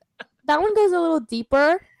goes a little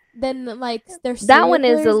deeper than like their That one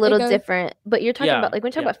serial is a killers. It little goes- different. But you're talking Yeah, about like when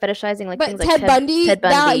you talk yeah. about fetishizing like But things like Ted Bundy, Ted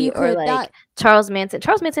that Bundy you or could- like that- Charles Manson.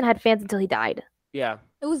 Charles Manson had fans until he died. Yeah.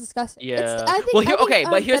 It was disgusting. Yeah. I think, Well, here- I think, okay,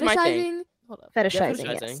 but here's my thing. fetishizing- Hold up. Yeah, Fetishizing,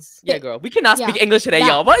 fetishizing. yes. Yeah, girl. We cannot speak Yeah, English today, that-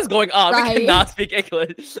 y'all. What is going on? Right. We cannot speak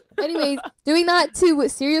English. Anyways, doing that too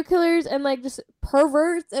with serial killers and like just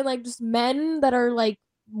perverts and like just men that are like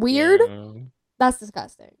weird. Yeah. That's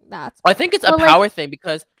disgusting. That's I think it's a Well, like- power thing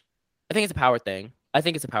because I think it's a power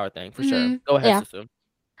thing. For sure. Mhm. Go ahead, Yeah. Susu.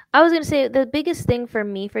 I was gonna say the biggest thing for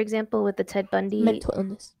me, for example, with the Ted Bundy mental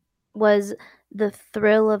illness. was the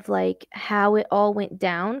thrill of like how it all went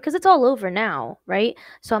down because it's all over now, right?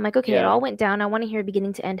 So I'm like, okay, it Yeah. all went down. I want to hear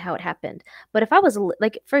beginning to end how it happened. But if I was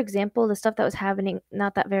like, for example, the stuff that was happening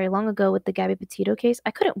not that very long ago with the Gabby Petito case,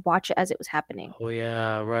 I couldn't watch it as it was happening. Oh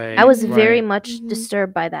yeah, right. I was right. very much Mhm.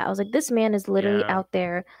 disturbed by that. I was like, this man is literally Yeah. out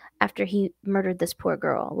there after he murdered this poor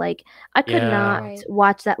girl. Like, I could Yeah. not Right.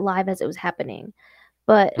 watch that live as it was happening.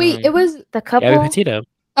 But Wait, it was. the couple, Gabby Petito.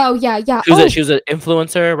 Oh yeah, yeah. She was Oh, she was an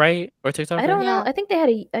influencer, right? Or TikTok? I don't know. Yeah. I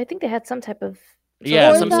think they had some type of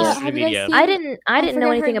Yeah, Or some the- social have you guys media. seen- I didn't I know forget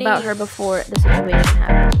her anything about her name. before the situation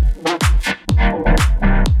happened.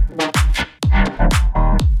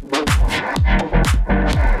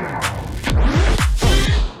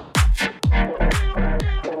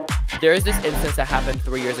 There is this instance that happened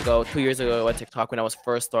 2 years ago on TikTok when I was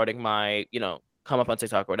first starting my, come up on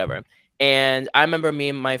TikTok or whatever. And I remember me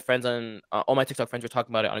and my friends all my TikTok friends were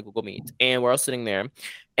talking about it on a Google Meet, and we're all sitting there.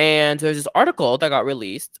 And there's this article that got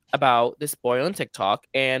released about this boy on TikTok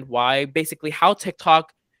and how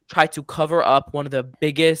TikTok tried to cover up one of the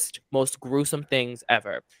biggest, most gruesome things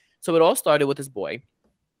ever. So it all started with this boy.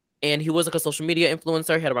 And he was like a social media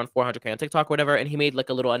influencer. He had around 400K on TikTok or whatever. And he made like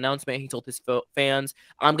a little announcement. He told his fans,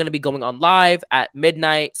 I'm going to be going on live at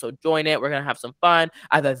midnight. So join it. We're going to have some fun.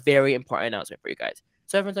 I have a very important announcement for you guys.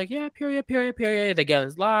 So everyone's like, yeah, period. They get on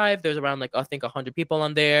his live. There's around like, I think 100 people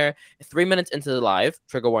on there. 3 minutes into the live,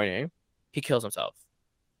 trigger warning, he kills himself.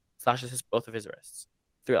 Slashes both of his wrists.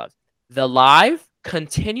 3 lives. The live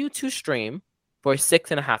continued to stream for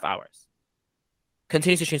 6.5 hours.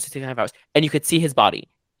 Continues to stream 6.5 hours, and you could see his body.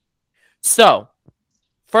 So,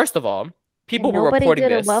 first of all, people were Nobody reporting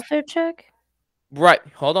did this. a welfare check. Right,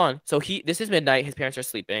 hold on. So this is midnight. His parents are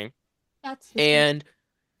sleeping, That's disgusting. and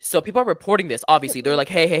so people are reporting this. Obviously, they're like,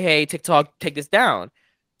 "Hey, TikTok, take this down."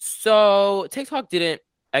 So TikTok didn't.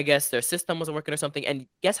 I guess their system wasn't working or something. And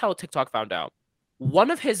guess how TikTok found out? One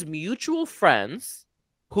of his mutual friends,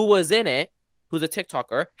 who was in it, who's a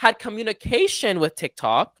TikToker, had communication with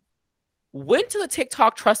TikTok. Went to the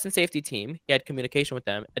TikTok trust and safety team. He had communication with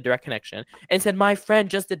them, a direct connection, and said, "My friend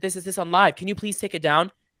just did this on live. Can you please take it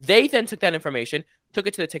down?" They then took that information, took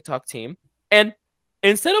it to the TikTok team, and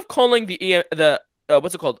instead of calling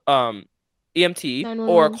what's it called, EMT, or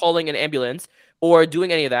 911. calling an ambulance or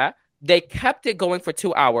doing any of that, they kept it going for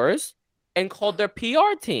 2 hours and called their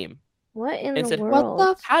PR team. What in And the said, world?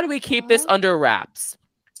 What the How do we keep this fuck? under wraps?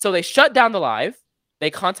 So they shut down the live. They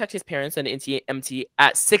contact his parents and EMT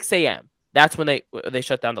at 6 a.m. That's when they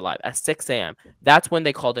shut down the live at 6 a.m. That's when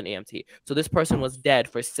they called an EMT. So this person was dead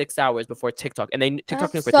for 6 hours before TikTok, and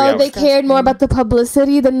TikTok knew for 3 So hours. they cared more about the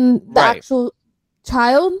publicity than the Right. actual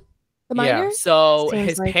child, the minor. Yeah. So Seems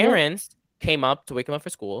his like it. parents came up to wake him up for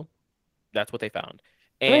school. That's what they found.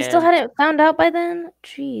 And they still And hadn't found out by then.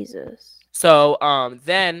 Jesus. so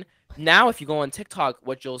then now if you go on TikTok,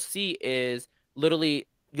 what you'll see is literally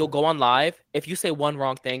you'll go on live. If you say one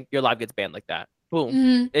wrong thing, your live gets banned like that. Boom.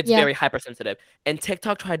 Mhm, It's yeah. very hypersensitive. And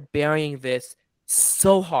TikTok tried burying this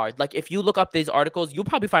so hard. Like if you look up these articles, you'll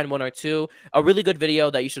probably find one or two. A really good video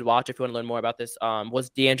that you should watch if you want to learn more about this was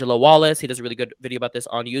D'Angelo Wallace. He does a really good video about this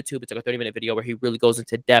on YouTube. It's like a 30-minute video where he really goes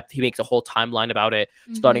into depth. He makes a whole timeline about it,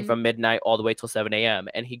 starting Mhm. from midnight all the way till 7 a.m.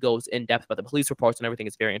 And he goes in depth about the police reports and everything.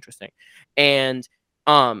 It's very interesting. And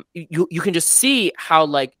you can just see how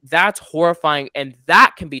like that's horrifying and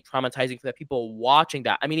that can be traumatizing for the people watching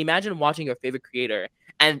that. I mean, imagine watching your favorite creator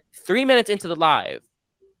and 3 minutes into the live,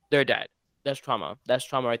 they're dead. That's trauma. That's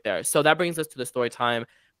trauma right there. So that brings us to the story time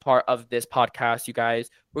part of this podcast, you guys.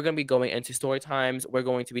 We're gonna be going into story times. We're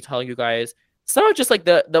going to be telling you guys some of just like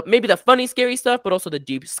the maybe the funny, scary stuff, but also the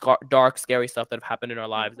deep, dark, scary stuff that have happened in our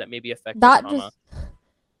lives that maybe affect That trauma. just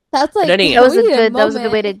that's like Denny, That was we a need good. That was a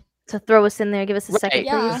good way moment. to throw us in there. Give us a Right. second,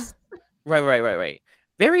 Yeah. please. Right.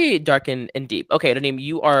 Very dark and deep. Okay, Nadim,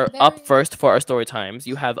 you are up Very- first for our story times.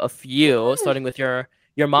 You have a few, starting with your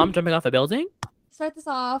mom jumping off a building. Start this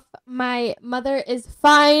off. My mother is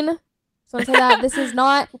fine. So I say that this is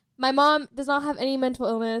not. My mom does not have any mental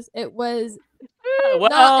illness. It was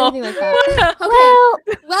not anything like that.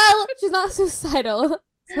 Okay. Well, she's not suicidal.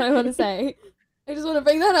 That's what I want to say. I just want to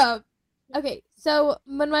bring that up. Okay, so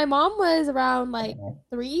when my mom was around like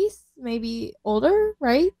 3, maybe older,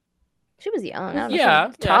 right? She was young. I don't know, Yeah, she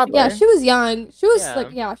was a yeah. toddler. Yeah, she was young. She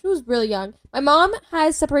was Yeah. she was really young. My mom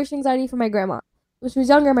has separation anxiety from my grandma. When she was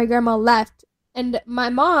younger, my grandma left, and my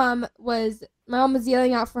mom was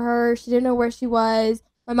yelling out for her. She didn't know where she was.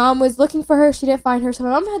 My mom was looking for her. She didn't find her. So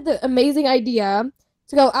my mom had the amazing idea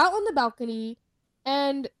to go out on the balcony,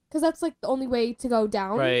 and because that's like the only way to go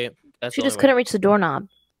down. Right. That's She the just only couldn't reach the doorknob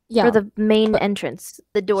Yeah. for the main But entrance,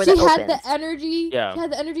 the door she that had opens. the energy. Yeah. She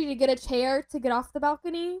had the energy to get a chair to get off the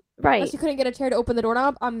balcony. But Right. she couldn't get a chair to open the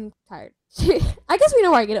doorknob. I'm tired. I guess we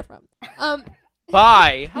know where I get it from.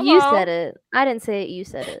 Bye. You Hello. said it. I didn't say it. You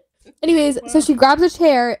said it. Anyways, so she grabs a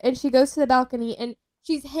chair and she goes to the balcony and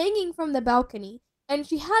she's hanging from the balcony. And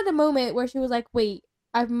she had a moment where she was like, "Wait,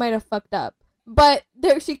 I might have fucked up." But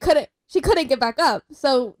she couldn't get back up.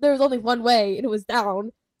 So there was only one way, and it was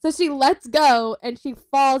down. So she lets go and she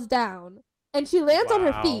falls down and she lands on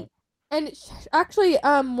her Wow. feet. And actually,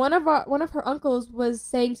 one of her uncles was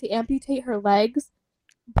saying to amputate her legs,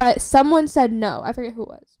 but someone said no. I forget who it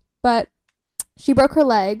was, but she broke her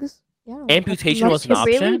legs. Yeah. Amputation Did was she an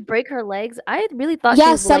really option. break her legs? I really thought Yeah, she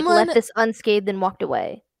like someone- left this unscathed and walked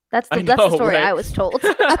away. That's I the know, story right? I was told.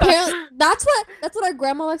 Apparently, that's what our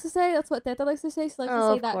grandma likes to say. That's what Teta likes to say. She likes Oh, to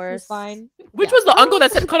say of that course. she's fine. Which Yeah. was the uncle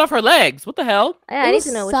that said cut off her legs? What the hell? Yeah, I It need was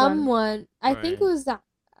to know which one. someone. I think it Right. was that.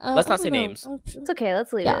 Let's I not say don't know. names. It's okay.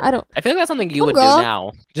 Let's leave Yeah, it. I don't. I feel like that's something you Oh, would girl. do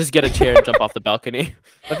now. Just get a chair and jump off the balcony. I think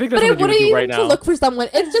that's But something it you would wouldn't do even right to now. look for someone.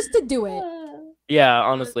 It's just to do it. Yeah,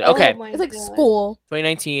 honestly. Oh Okay. It's like school.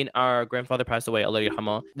 2019, our grandfather passed away, Allah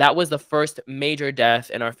yarhamah. That was the first major death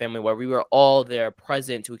in our family where we were all there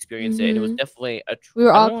present to experience it. And it was Mhm. definitely We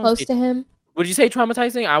were I all don't wanna close say- to him. Would you say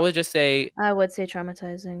traumatizing? I would just say I would say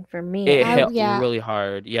traumatizing for me. it at hit least. yeah. really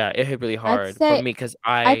hard. Yeah, it hit really hard say- for me because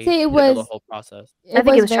I'd say it didn't know the was- whole process. I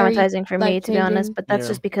think it was very traumatizing for me, to be honest. life-changing. But that's Yeah.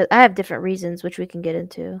 just because I have different reasons, which we can get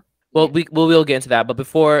into. Well, we'll get into that, but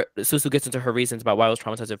before Susu gets into her reasons about why it was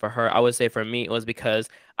traumatizing for her, I would say for me it was because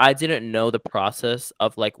I didn't know the process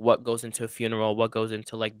of like what goes into a funeral, what goes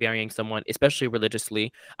into like burying someone, especially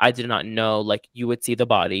religiously. I did not know like you would see the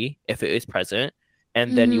body if it is present,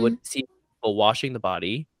 and then you would see people washing the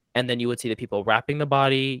body, and then you would see the people wrapping the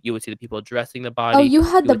body, you would see the people dressing the body. Oh, you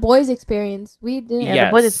had you the would- boys' experience. We didn't. Yeah,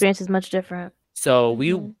 the boys' Yes. experience is much different. So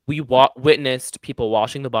Mhm. we witnessed people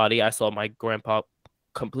washing the body. I saw my grandpa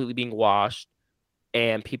completely being washed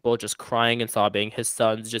and people just crying and sobbing. His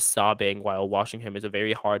son's just sobbing while washing him is a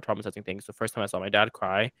very hard, traumatizing thing. It's the first time I saw my dad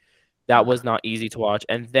cry. That was not easy to watch.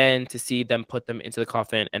 And then to see them put them into the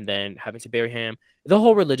coffin and then having to bury him, the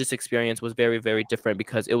whole religious experience was very, very different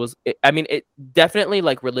because it definitely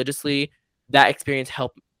like religiously, that experience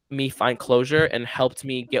helped me find closure and helped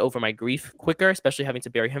me get over my grief quicker, especially having to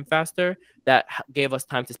bury him faster. That gave us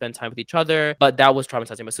time to spend time with each other, but that was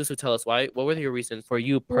traumatizing. But Susu, tell us why. What were your reasons for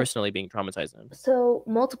you personally being traumatizing? So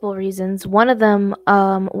multiple reasons. One of them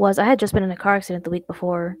was I had just been in a car accident the week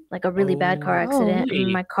before, like a really bad car Oh, accident. really?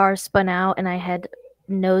 And my car spun out and I had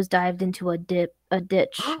nosedived into a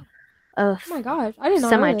ditch. Oh my gosh, I didn't know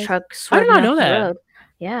Semi this. truck I swerved did not me know off the that. road.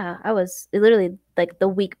 Yeah, I was literally like the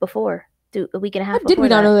week before, a week and a How half did before we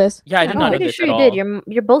not that. know this? Yeah, I did I'm not know pretty this sure at you all.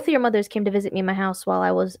 did. Your both of your mothers came to visit me in my house while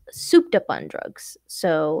I was souped up on drugs.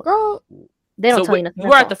 So Girl, they don't So tell you nothing. you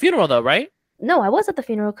were that's at the all. funeral though, right? No, I was at the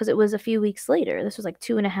funeral because it was a few weeks later. This was like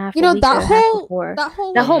 2.5 you know weeks and that a half whole before. that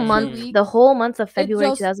whole The like whole 2 month, weeks, the whole month of it February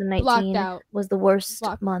just blacked 2019 out. was the worst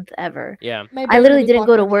Blocked. month ever. Yeah. My I brain literally already didn't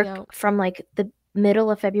go blocked to everything work out. from like the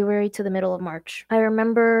middle of February to the middle of March. I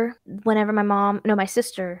remember whenever my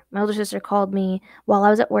older sister called me while I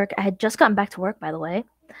was at work. I had just gotten back to work, by the way.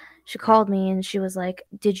 She called me and she was like,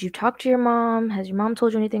 "Did you talk to your mom? Has your mom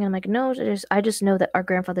told you anything?" And I'm like, "No, I just know that our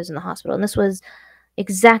grandfather's in the hospital." And this was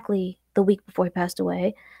exactly the week before he passed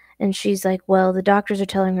away. And she's like, "Well, the doctors are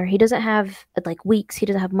telling her he doesn't have like weeks, he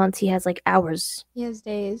doesn't have months, he has like hours." He has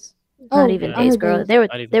days. Not Oh, even Yeah. I days, heard girl. days. They were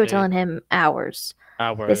Not even they were days. telling him hours. They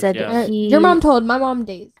Hours. said Yeah. Your mom told my mom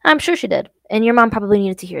days. I'm sure she did, and your mom probably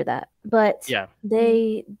needed to hear that. But Yeah.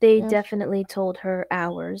 they Yeah. definitely told her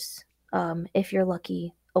hours. If you're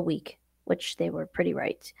lucky, a week, which they were pretty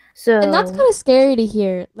right. So And that's kind of scary to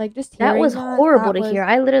hear. Like just that hearing was that, horrible that to was, hear.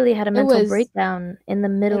 I literally had a mental was- breakdown in the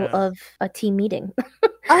middle Yeah. of a team meeting.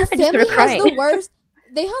 Our I just family started has crying. the worst.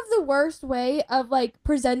 They have the worst way of like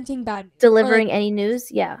presenting bad news. Delivering Or, like, any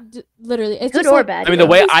news, yeah, literally, it's good just or like, bad. I mean, the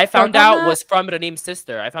news. way Just I found work on out that. was from Nadeem's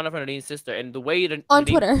sister. I found out from Nadeem's sister, and the way On Nadeem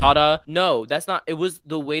Twitter. Sada, no, that's not. It was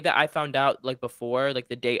the way that I found out, like before, like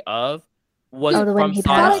the day of, was Oh, the when from he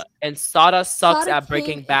Sada, passed? and Sada sucks Sada at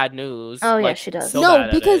breaking came- bad news. Oh, yeah, like, she does. So No, bad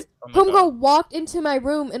at because it. Oh my homegirl God. walked into my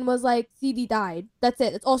room and was like, "CD died." That's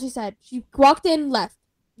it. That's all she said. She walked in, left.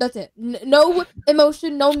 That's it. No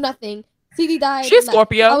emotion, no nothing. CD died. She's left.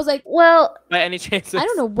 Scorpio. I was like, Well, by any chance? I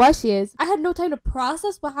don't know what she is. I had no time to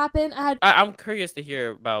process what happened. I'm curious to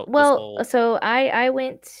hear about this well, whole. so I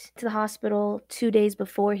went to the hospital 2 days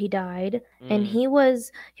before he died, and Mm. he was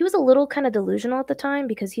a little kind of delusional at the time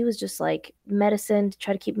because he was just like medicine to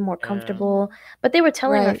try to keep him more Yeah. comfortable. But they were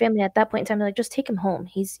telling our Right. family at that point in time, like, just take him home.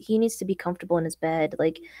 He needs to be comfortable in his bed.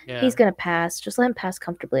 Like, Yeah. he's gonna pass. Just let him pass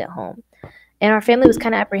comfortably at home. And our family was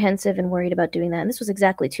kind of apprehensive and worried about doing that. And this was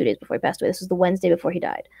exactly 2 days before he passed away. This was the Wednesday before he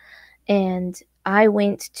died. And I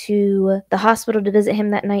went to the hospital to visit him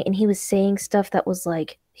that night, and he was saying stuff that was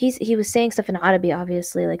like he was saying stuff in Arabic,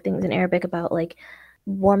 obviously, like things in Arabic about like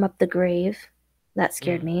warm up the grave. That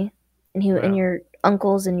scared me. And Wow. and your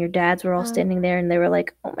uncles and your dads were all standing there, and they were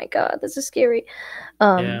like, "Oh my God, this is scary."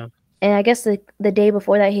 Yeah. And I guess the day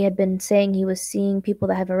before that, he had been saying he was seeing people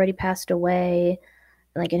that have already passed away,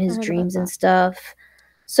 like in his heard about dreams and that. stuff.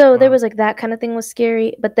 So there Wow. was like that kind of thing was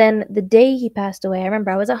scary. But then the day he passed away, I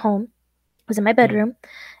remember I was at home, I was in my bedroom,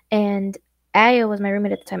 and Aya was my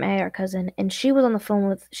roommate at the time, Aya, our cousin, and she was on the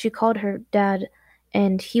phone she called her dad,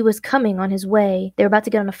 and he was coming on his way. They were about to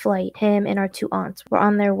get on a flight. Him and our 2 aunts were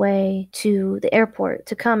on their way to the airport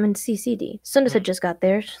to come and see CD. Sundus had just got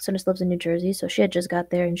there. Sundus lives in New Jersey, so she had just got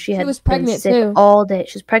there, and she had was been pregnant, sick too. all day.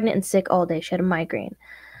 She was pregnant and sick all day. She had a migraine.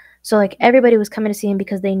 So like everybody was coming to see him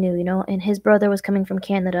because they knew, and his brother was coming from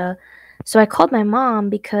Canada. So I called my mom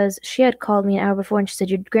because she had called me an hour before and she said,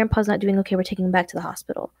 "Your grandpa's not doing okay. We're taking him back to the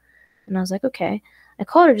hospital." And I was like, okay. I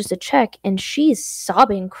called her just to check, and she's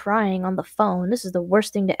sobbing, crying on the phone. This is the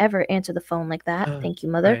worst thing to ever answer the phone like that. Thank you,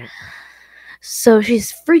 mother. Right. So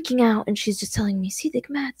she's freaking out, and she's just telling me, Sidik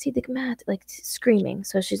Mat, like screaming.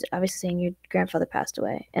 So she's obviously saying your grandfather passed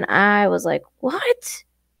away. And I was like, what?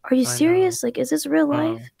 Are you I know. serious? Like, is this real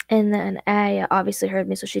Wow. life? And then Aya obviously heard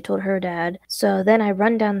me, so she told her dad. So then I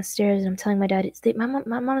run down the stairs and I'm telling my dad, my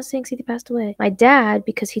mom is saying Sadie passed away. My dad,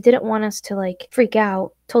 because he didn't want us to like freak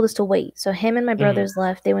out, told us to wait. So him and my brothers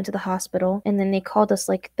left. They went to the hospital, and then they called us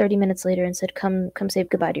like 30 minutes later and said, come say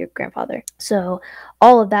goodbye to your grandfather. So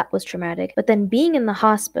all of that was traumatic. But then being in the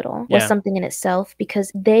hospital was something in itself,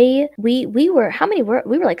 because we were, how many were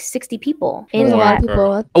we? Were like 60 people in a lot that. of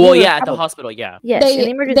people. At the hospital, Yes, in the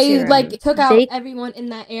emergency they room. like took out everyone in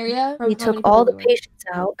that area. We took all the patients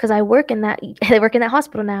out, because I work in that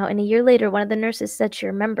hospital now. And a year later, one of the nurses said she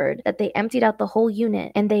remembered that they emptied out the whole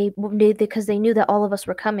unit, and because they knew that all of us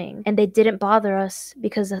were coming, and they didn't bother us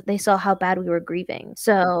because they saw how bad we were grieving.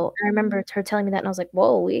 So I remember her telling me that, and I was like,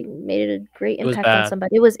 whoa, we made a great impact on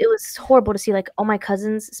somebody. It was horrible to see, like, all my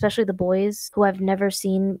cousins, especially the boys, who I've never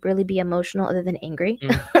seen really be emotional other than angry.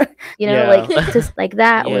 Like just like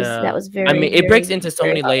that was very, I mean, it breaks into so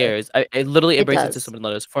many hard. layers. It breaks into does. so many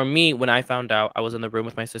layers. For me, when I found out, I was in the room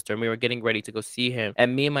with my sister and we were getting ready to go see him,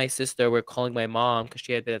 and me and my sister were calling my mom because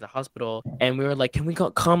she had been at the hospital, and we were like, can we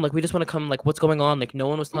come, like, we just want to come, like, what's going on? Like, no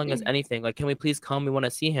one was telling us anything. Like, can we please come, we want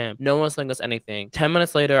to see him? No one was telling us anything. 10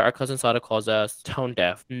 minutes later, our cousin Sada calls us, tone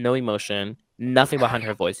deaf, no emotion, nothing behind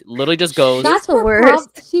her voice. Literally just goes. That's the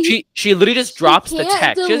worst. She literally just drops the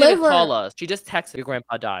text. She doesn't even deliver. call us. She just texts, your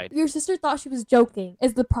grandpa died. Your sister thought she was joking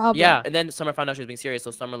is the problem. Yeah, and then Summer found out she was being serious.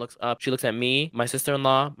 So Summer looks up. She looks at me, my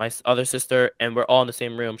sister-in-law, my other sister, and we're all in the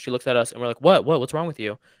same room. She looks at us and we're like, what's wrong with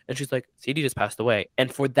you? And she's like, CD just passed away.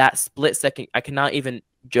 And for that split second, I cannot even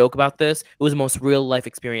joke about this. It was the most real life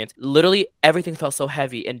experience. Literally everything felt so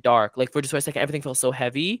heavy and dark. Like, for just a second, everything felt so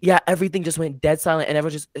heavy. Yeah, everything just went dead silent, and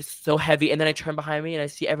everyone just is so heavy. And then I turn behind me and I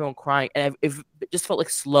see everyone crying, and it just felt like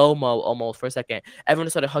slow-mo almost for a second. Everyone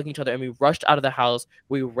just started hugging each other, and we rushed out of the house.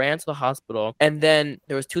 We ran to the hospital, and then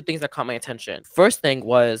there was two things that caught my attention. First thing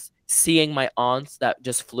was seeing my aunts that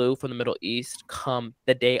just flew from the Middle East come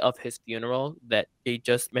the day of his funeral, that they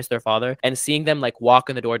just missed their father, and seeing them like walk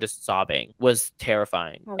in the door just sobbing was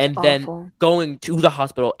terrifying. And awful. Then going to the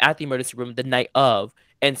hospital at the emergency room the night of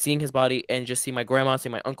and seeing his body, and just see my grandma, see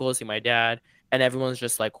my uncle, see my dad, and everyone's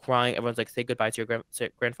just like crying. Everyone's like, say goodbye to your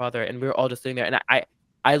grandfather. And we were all just sitting there, and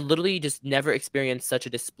I literally just never experienced such a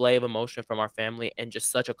display of emotion from our family in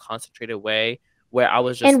just such a concentrated way, where I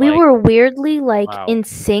was just, and we were weirdly like in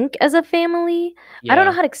sync as a family. Yeah. I don't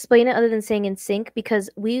know how to explain it other than saying in sync, because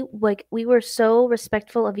we were so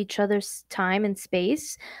respectful of each other's time and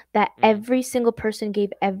space that every single person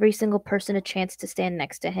gave every single person a chance to stand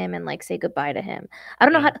next to him and like say goodbye to him. I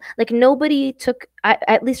don't know how, like, nobody took,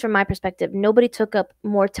 at least from my perspective, nobody took up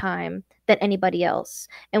more time than anybody else,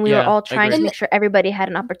 and we were all trying to make sure everybody had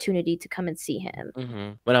an opportunity to come and see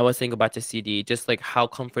him. When I was saying goodbye to CD, just like how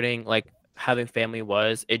comforting like having family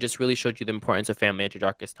was, it just really showed you the importance of family at your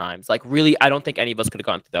darkest times. Like, really, I don't think any of us could have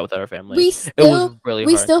gone through that without our family. It was really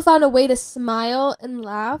hard. Still found a way to smile and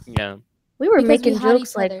laugh. Yeah. We were making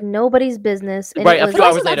jokes like nobody's business. And a few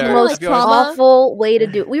hours later. The most awful way to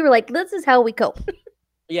do it. We were like, this is how we cope.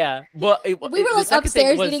 Yeah. Well, we were like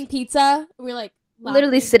upstairs eating pizza. We were like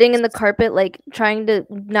literally sitting in the carpet, like trying to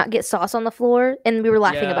not get sauce on the floor, and we were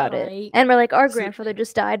laughing about it. And we're like, our grandfather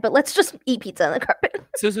just died, but let's just eat pizza on the carpet.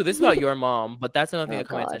 So this is about your mom, but that's another thing that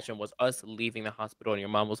caught my attention was us leaving the hospital, and your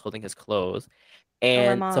mom was holding his clothes,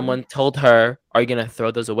 and someone told her, "Are you gonna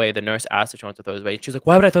throw those away?" The nurse asked if she wanted to throw those away. She was like,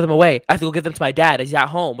 "Why would I throw them away? I have to go give them to my dad. He's at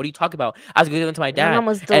home. What are you talking about? I have to go give them to my dad." My mom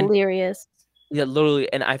was delirious. Yeah,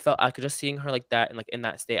 literally, and I could just seeing her like that, and like in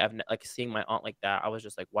that state, I've like seeing my aunt like that. I was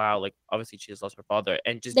just like, wow, like obviously she just lost her father,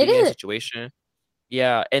 and just being in a situation.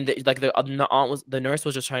 Yeah, and the nurse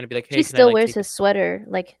was just trying to be like, hey, she still wears his sweater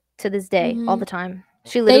like to this day, all the time.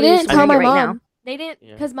 She literally didn't tell my mom. Now. They didn't,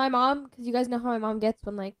 because my mom, because you guys know how my mom gets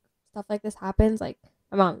when like stuff like this happens. Like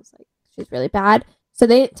my mom's like, she's really bad, so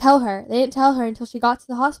they didn't tell her. They didn't tell her until she got to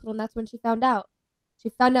the hospital, and that's when she found out. She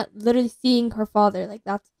found out literally seeing her father. Like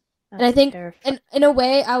that's and I think, in a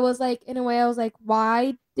way, I was like,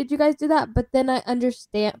 why did you guys do that? But then I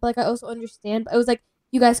understand. But like, I also understand. But it was like,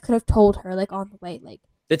 you guys could have told her, like, on the way. Like,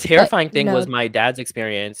 the terrifying thing was my dad's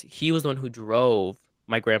experience. He was the one who drove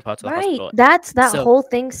my grandpa to the hospital. That whole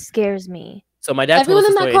thing scares me. So my dad told us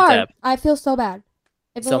the story in depth. I feel so bad.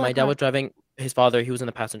 So my dad was driving his father. He was in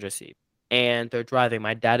the passenger seat, and they're driving.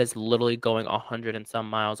 My dad is literally going 100 and some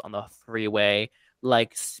miles on the freeway,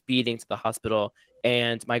 like speeding to the hospital.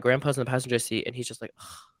 And my grandpa's in the passenger seat, and he's just like,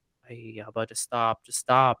 hey, how about just stop.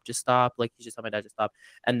 Like, he just told my dad to stop.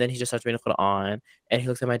 And then he just starts reading the Quran, and he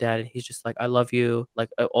looks at my dad, and he's just like, I love you, like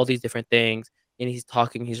all these different things. And he's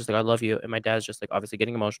talking, he's just like, I love you. And my dad's just like, obviously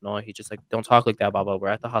getting emotional. He's just like, don't talk like that, blah, blah. We're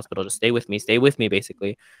at the hospital. Just stay with me,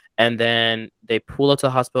 basically. And then they pull up to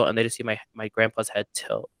the hospital, and they just see my grandpa's head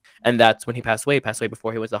tilt. And that's when he passed away. He passed away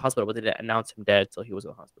before he was in the hospital, but they didn't announce him dead till he was in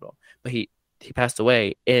the hospital. But he passed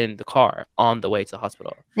away in the car on the way to the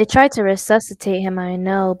hospital. They tried to resuscitate him, I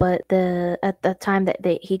know, but at the time that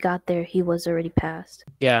he got there, he was already passed.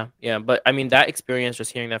 Yeah. But I mean, that experience,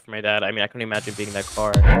 just hearing that from my dad, I mean, I couldn't imagine being in that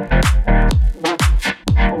car.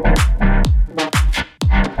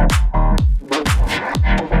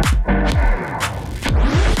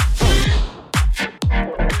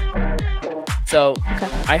 So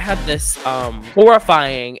I had this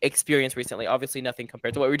horrifying experience recently. Obviously, nothing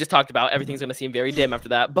compared to what we just talked about. Everything's gonna seem very dim after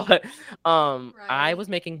that. But I was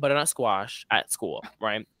making butternut squash at school,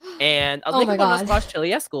 right? And I was making butternut squash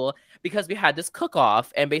chili at school because we had this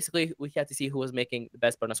cook-off, and basically we had to see who was making the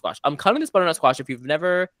best butternut squash. I'm cutting this butternut squash. If you've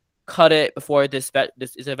never cut it before, this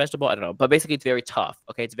is a vegetable. I don't know, but basically it's very tough.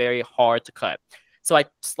 Okay, it's very hard to cut. So I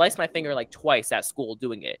sliced my finger like twice at school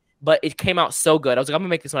doing it, but it came out so good. I was like, I'm gonna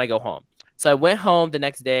make this when I go home. So I went home the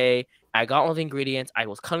next day. I got all the ingredients. I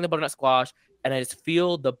was cutting the butternut squash, and I just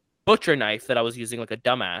feel the butcher knife that I was using like a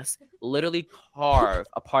dumbass literally carve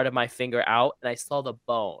a part of my finger out, and I saw the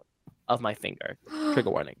bone of my finger. Trigger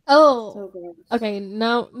warning. Oh, okay.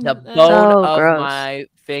 No, the bone of my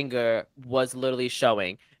finger was literally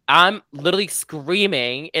showing. I'm literally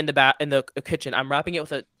screaming in the kitchen. I'm wrapping it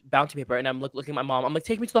with a bounty paper, and I'm looking at my mom. I'm like,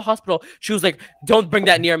 take me to the hospital. She was like, don't bring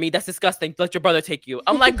that near me. That's disgusting. Let your brother take you.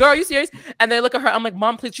 I'm like, girl, are you serious? And then I look at her. I'm like,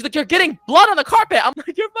 mom, please. She's like, you're getting blood on the carpet. I'm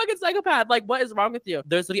like, you're a fucking psychopath. Like, what is wrong with you?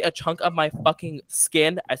 There's literally a chunk of my fucking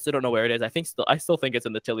skin. I still don't know where it is. I still think it's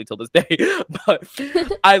in the chili till this day. But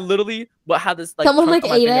I literally had this like someone chunk like of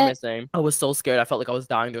my ate finger it. missing. I was so scared. I felt like I was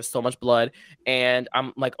dying. There was so much blood, and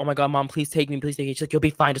I'm like, oh my god, mom, please take me. Please take me. She's like, you'll be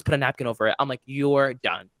fine. Just put a napkin over it. I'm like, you're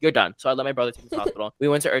done. You're done. So I let my brother take me to the hospital. We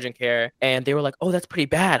went to urgent care, and they were like, oh, that's pretty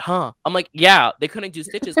bad, huh? I'm like, yeah, they couldn't do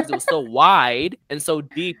stitches because it was so wide and so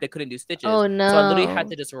deep they couldn't do stitches. Oh no. So I literally had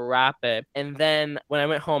to just wrap it. And then when I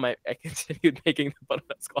went home, I continued making the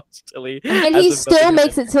butternut squash chili. And he still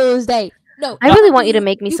makes it till this day. No, I really want you to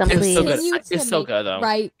make me some, please. It's so good though.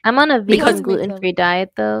 Right. I'm on a vegan gluten-free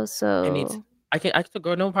diet though, so I can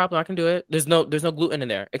go, no problem. I can do it. There's no gluten in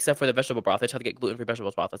there except for the vegetable broth. I just have to get gluten-free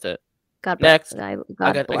vegetable broth. That's it. God bless. Next, I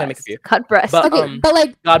gotta make a few. God bless. But, okay, but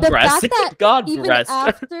like God the bless. fact that God even bless.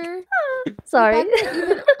 after, sorry,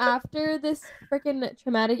 even after this freaking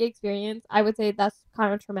traumatic experience, I would say that's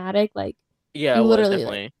kind of traumatic. Like, yeah, you literally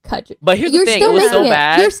definitely. cut your. But here's the thing, it was so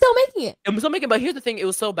bad. You're still making it. It was still making, but here's the thing, it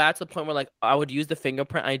was so bad to the point where like I would use the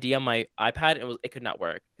fingerprint ID on my iPad and it could not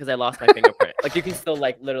work because I lost my fingerprint. Like you can still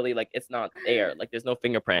like literally like it's not there. Like there's no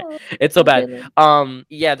fingerprint. It's so bad.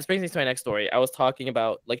 Yeah, this brings me to my next story. I was talking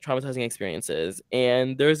about like traumatizing experiences,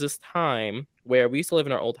 and there's this time where we used to live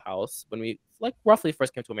in our old house when we like roughly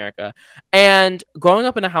first came to America. And growing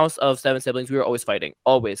up in a house of 7 siblings, we were always fighting,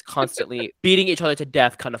 always, constantly beating each other to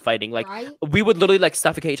death, kind of fighting. Like we would literally like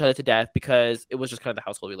suffocate each other to death because it was just kind of the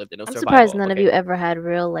household we lived in. I'm surprised none of you ever had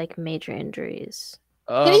real like major injuries.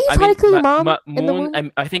 Did you try to kill your mom?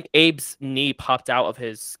 I think Abe's knee popped out of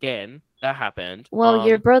his skin. That happened. Well,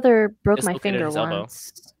 your brother broke my finger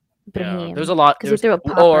once. Yeah, there's a lot. Because he threw a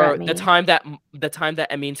popper at me. the time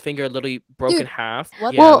that Amin's finger literally broke in half.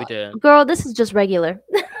 What? Yeah, well, we did. Girl, this is just regular.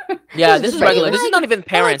 Yeah, this is regular. This is not even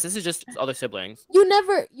parents. This is just other siblings. You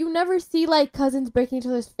never see like cousins breaking each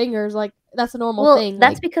other's fingers. Like that's a normal thing.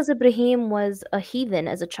 That's like, because Ibrahim was a heathen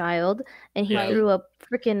as a child, and he threw a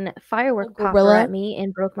freaking firework popper at me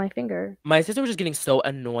and broke my finger. My sister was just getting so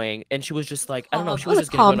annoying, and she was just like, I don't know, she was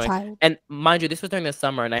just getting so annoying. Child. And mind you, this was during the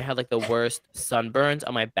summer, and I had like the worst sunburns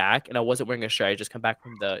on my back, and I wasn't wearing a shirt. I just come back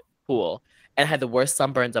from the pool. And I had the worst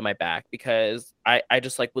sunburns on my back because I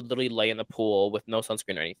just like would literally lay in the pool with no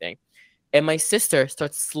sunscreen or anything. And my sister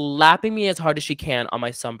starts slapping me as hard as she can on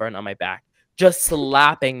my sunburn on my back. Just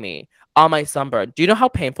slapping me on my sunburn. Do you know how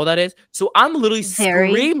painful that is? So I'm literally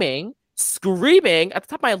screaming at the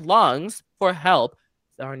top of my lungs for help.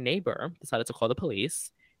 Our neighbor decided to call the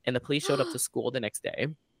police, and the police showed up to school the next day.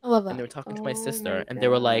 I love that. And they were talking to my sister, and they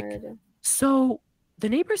were like, so the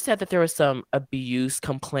neighbor said that there was some abuse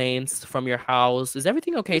complaints from your house. Is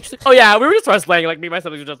everything okay? She's like, oh yeah, we were just wrestling. Like me and my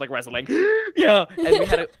siblings were just like wrestling. Yeah. And we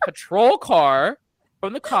had a patrol car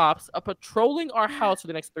from the cops patrolling our house for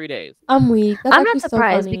the next 3 days. I'm weak. That's I'm not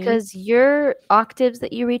surprised because your octaves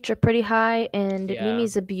that you reach are pretty high, and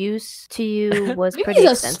Mimi's abuse to you was pretty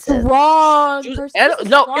extensive. Strong person.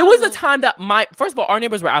 It was the time that first of all, our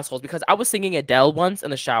neighbors were assholes because I was singing Adele once in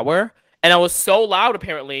the shower. And I was so loud,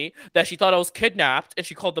 apparently, that she thought I was kidnapped, and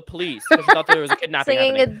she called the police because she thought there was a kidnapping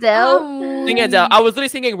happening. Singing Adele. I was literally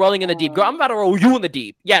singing "Rolling in the Deep." Girl, I'm about to roll you in the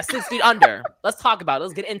deep. Yes, 6 feet under. Let's talk about it.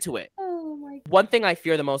 Let's get into it. Oh my one thing I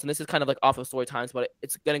fear the most, and this is kind of like off of story times, but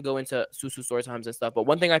it's gonna go into Susu story times and stuff. But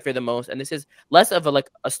one thing I fear the most, and this is less of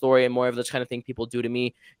a story and more of the kind of thing people do to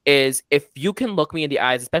me, is if you can look me in the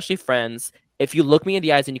eyes, especially friends. If you look me in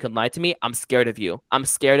the eyes and you can lie to me, I'm scared of you. I'm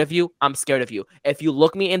scared of you. I'm scared of you. If you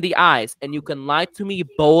look me in the eyes and you can lie to me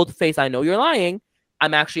bold face, I know you're lying.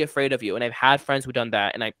 I'm actually afraid of you. And I've had friends who done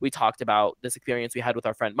that. And we talked about this experience we had with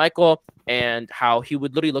our friend Michael and how he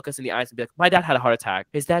would literally look us in the eyes and be like, my dad had a heart attack.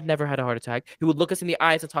 His dad never had a heart attack. He would look us in the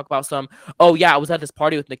eyes and talk about oh yeah, I was at this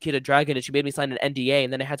party with Nikita Dragon and she made me sign an NDA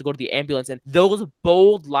and then I had to go to the ambulance. And those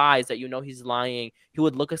bold lies that you know he's lying, he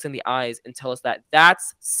would look us in the eyes and tell us that.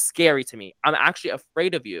 That's scary to me. I'm actually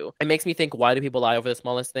afraid of you. It makes me think, why do people lie over the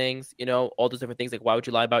smallest things? You know, all those different things. Like, why would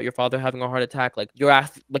you lie about your father having a heart attack? Like, you're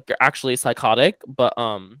actually psychotic. But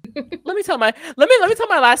let me tell my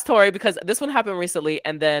last story, because this one happened recently,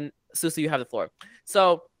 and then Susu, you have the floor.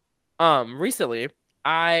 So recently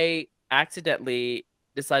I accidentally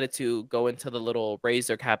decided to go into the little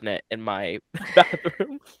razor cabinet in my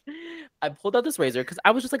bathroom. I pulled out this razor because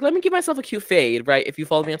I was just like, let me give myself a cute fade, right? If you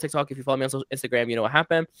follow me on TikTok, if you follow me on Instagram, you know what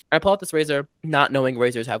happened. I pulled out this razor, not knowing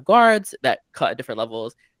razors have guards that cut at different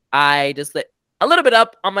levels. I just lit a little bit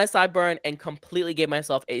up on my sideburn and completely gave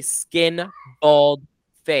myself a skin bald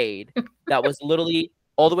fade that was literally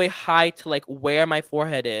all the way high to like where my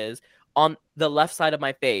forehead is on the left side of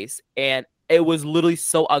my face. And it was literally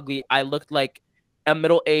so ugly. I looked like a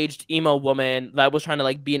middle-aged emo woman that was trying to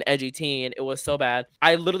like be an edgy teen. It was so bad.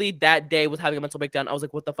 I literally that day was having a mental breakdown. I was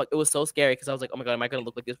like, what the fuck? It was so scary because I was like, oh my god, am I gonna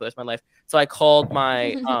look like this for the rest of my life? So I called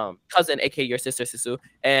my cousin, aka your sister Susu,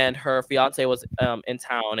 and her fiance was in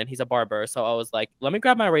town and he's a barber. So I was like, let me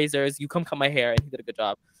grab my razors, you come cut my hair, and he did a good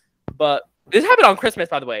job. But this happened on Christmas,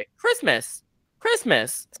 by the way. Christmas.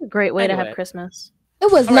 It's a great way to have Christmas.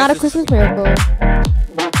 It was not a Christmas miracle.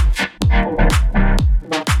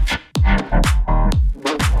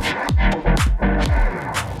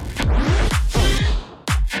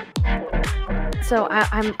 So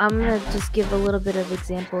I'm gonna just give a little bit of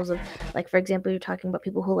examples of, like, for example, you're talking about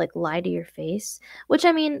people who like lie to your face, which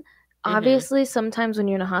I mean, obviously sometimes when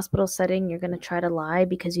you're in a hospital setting, you're gonna try to lie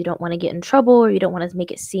because you don't want to get in trouble or you don't want to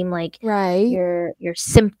make it seem like your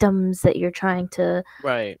symptoms that you're trying to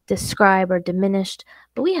describe are diminished.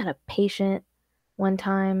 But we had a patient one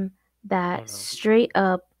time that straight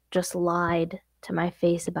up just lied to my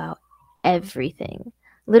face about everything,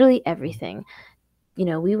 literally everything. You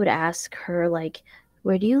know, we would ask her, like,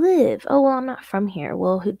 where do you live? Oh, well, I'm not from here.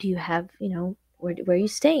 Well, who do you have, you know, where are you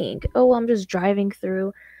staying? Oh, well, I'm just driving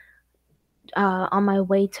through on my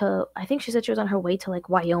way to, I think she said she was on her way to like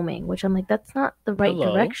Wyoming, which I'm like, that's not the right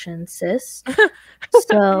direction, sis.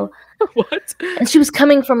 So what? And she was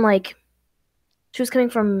coming from I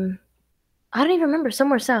don't even remember,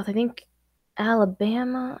 somewhere south, I think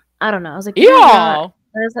Alabama. I don't know. I was like, yeah.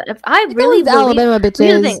 If I really believe, Alabama,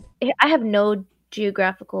 bitches. I have no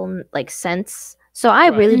geographical like sense, so I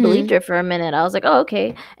really believed her for a minute. I was like, oh,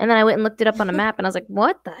 okay, and then I went and looked it up on a map and I was like,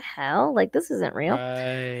 what the hell, like, this isn't real.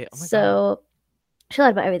 Oh God. She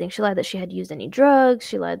lied about everything. She lied that she had used any drugs.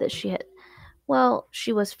 She lied that she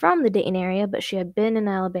was from the Dayton area, but she had been in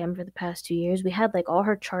Alabama for the past 2 years. We had like all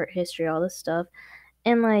her chart history, all this stuff,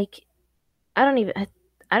 and like I don't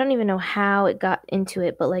even know how it got into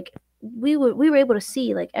it, but like we were able to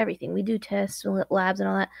see like everything. We do tests, labs, and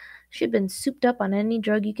all that. She had been souped up on any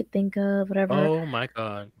drug you could think of, whatever. Oh my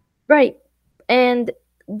god. Right. And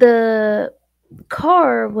the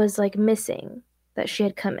car was like missing that she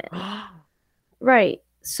had come in. Right.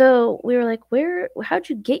 So we were like, how'd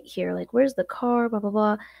you get here? Like, where's the car? Blah, blah,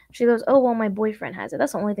 blah. She goes, oh, well, my boyfriend has it.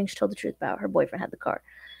 That's the only thing she told the truth about. Her boyfriend had the car.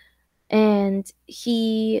 And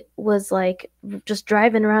he was like just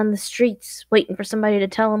driving around the streets waiting for somebody to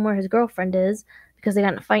tell him where his girlfriend is because they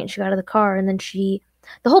got in a fight and she got out of the car. And then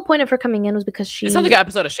the whole point of her coming in was because she... It sounds like an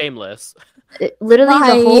episode of Shameless. Literally,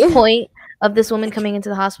 the whole point of this woman coming into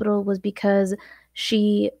the hospital was because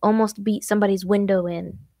she almost beat somebody's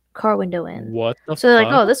car window in. What the So they're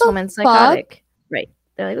like, oh, this woman's psychotic. Right.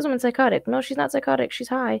 They're like, this woman's psychotic. No, she's not psychotic. She's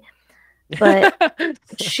high. But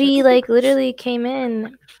she like literally came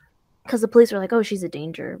in because the police were like, oh, she's a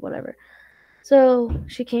danger, whatever. So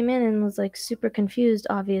she came in and was like super confused,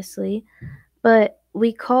 obviously. But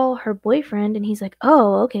we call her boyfriend and he's like,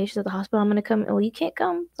 oh, okay, she's at the hospital. I'm going to come. Well, you can't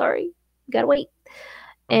come. Sorry. You got to wait.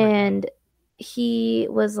 And he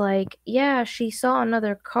was like, yeah, she saw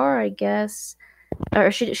another car, I guess.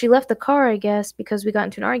 Or she left the car, I guess, because we got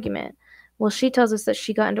into an argument. Well, she tells us that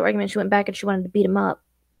she got into an argument. She went back and she wanted to beat him up.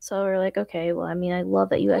 So we're like, okay, well, I mean, I love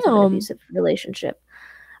that you guys have an abusive relationship.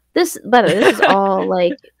 This, by the way, this is all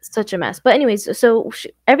like such a mess. But anyways, so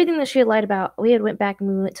everything that she had lied about, we had went back and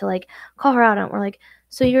we went to like call her out on. We're like,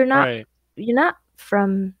 so you're not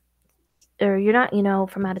from, or you're not,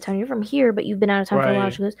 from out of town. You're from here, but you've been out of town for a while.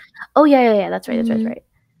 Right. She goes, oh yeah, that's right, Mhm. right.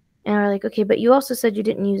 And we're like, okay, but you also said you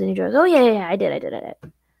didn't use any drugs. Oh yeah, I did.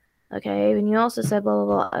 Okay, and you also said blah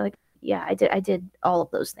blah blah. Like, yeah, I did all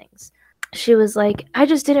of those things. She was like, I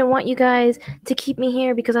just didn't want you guys to keep me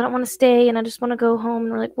here because I don't want to stay and I just want to go home.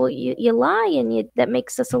 And we're like, well, you lie, and that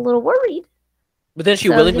makes us a little worried. But then she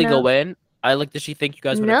So, willingly go in. Did she think you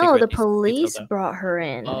guys would have No, taken the her detailed police out? brought her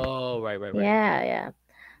in. Oh, right. Yeah.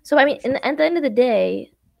 So I mean, at the end of the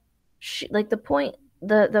day,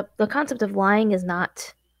 the concept of lying is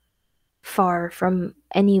not far from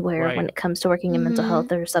anywhere Right. when it comes to working in mental Mhm.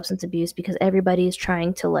 health or substance abuse, because everybody is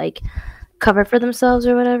trying to like cover for themselves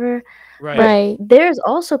or whatever. Right. There's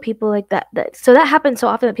also people like that so that happens so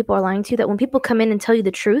often that people are lying to you, that when people come in and tell you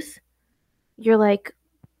the truth, you're like,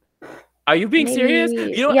 are you being serious?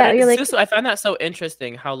 You know, you're like, Susu, I find that so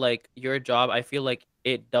interesting how like your job, I feel like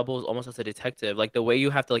it doubles almost as a detective, like the way you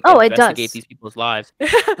have to like investigate does. these people's lives.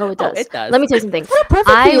 Oh, it does. It does. Let me tell you something. Perfect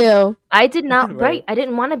for you. I did not Right. I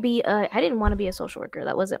didn't want to be a social worker.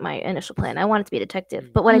 That wasn't my initial plan. I wanted to be a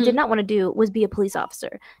detective. But what I did not want to do was be a police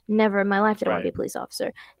officer. Never in my life did I want to be a police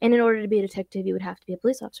officer. And in order to be a detective, you would have to be a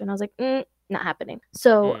police officer. And I was like, not happening.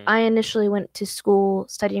 So I initially went to school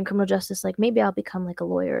studying criminal justice, like maybe I'll become like a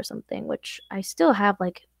lawyer or something, which I still have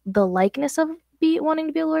like the likeness of wanting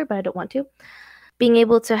to be a lawyer, but I don't want to. Being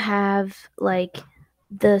able to have like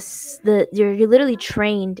you're literally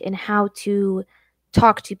trained in how to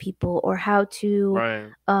talk to people or how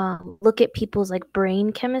to look at people's like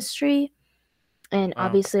brain chemistry. And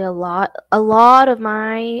obviously a lot of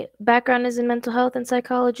my background is in mental health and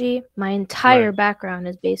psychology. My entire background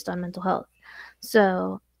is based on mental health.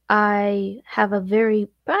 So I have a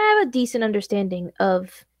decent understanding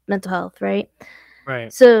of mental health, right?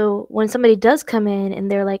 Right. So when somebody does come in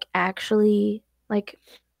and they're like actually like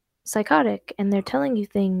psychotic and they're telling you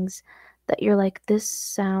things that you're like, this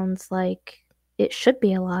sounds like it should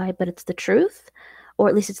be a lie, but it's the truth, or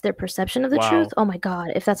at least it's their perception of the truth. Oh my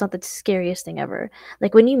god, if that's not the scariest thing ever.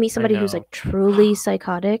 Like when you meet somebody who's like truly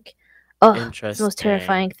psychotic, it's the most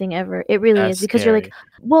terrifying thing ever. It really is, because you're like,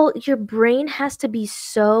 well, your brain has to be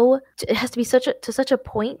to such a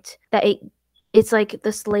point that it's like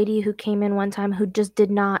this lady who came in one time who just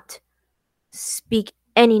did not speak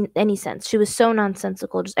any sense. She was so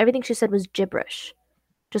nonsensical. Just everything she said was gibberish.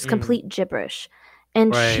 Just complete gibberish.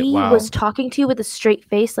 And she was talking to you with a straight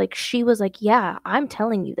face. Like, she was like, yeah, I'm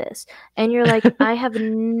telling you this. And you're like, I have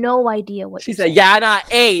no idea what she said. Yeah, not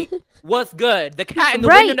eight. What's good? The cat in the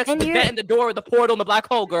window next to the vent in the door, the portal, and the black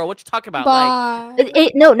hole, girl. What you talking about?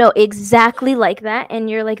 Like, no, exactly like that. And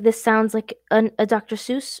you're like, this sounds like a Dr.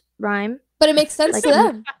 Seuss rhyme. But it makes sense to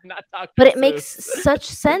them. But it makes such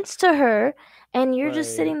sense to her. And you're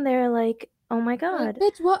just sitting there like, oh my god.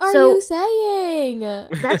 Like, bitch, what are you saying?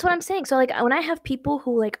 That's what I'm saying. So like when I have people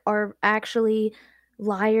who like are actually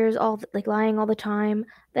liars, lying all the time,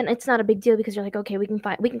 then it's not a big deal, because you're like, okay, we can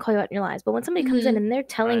call you out in your lies. But when somebody comes in and they're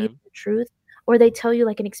telling you the truth, or they tell you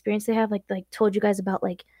like an experience they have, like told you guys about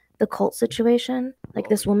like the cult situation, like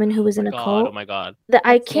this woman who was in a cult. Oh my god. That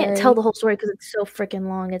I can't tell the whole story because it's so freaking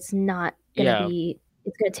long. It's not gonna be.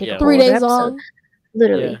 It's gonna take 3 days long.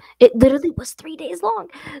 Literally, it literally was 3 days long.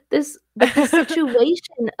 The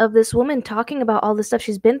situation of this woman talking about all the stuff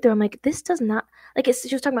she's been through, I'm like, this does not, like,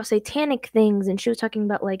 she was talking about satanic things, and she was talking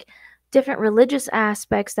about like different religious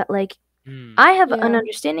aspects that like I have an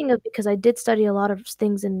understanding of, because I did study a lot of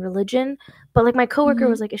things in religion. But like my coworker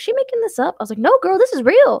was like, is she making this up? I was like, no, girl, this is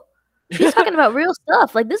real. She's talking about real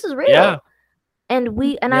stuff. Like, this is real. And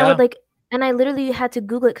I would like, and I literally had to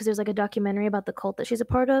Google it because there's like a documentary about the cult that she's a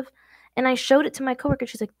part of. And I showed it to my coworker.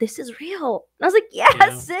 She's like, this is real. And I was like,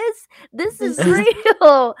 yes, sis, this is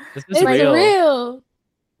real. This is real.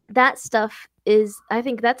 That stuff is, I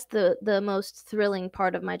think that's the most thrilling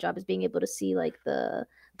part of my job, is being able to see like the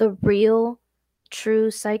real,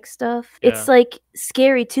 true psych stuff. It's like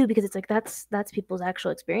scary too, because it's like that's people's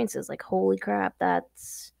actual experiences. Like, holy crap,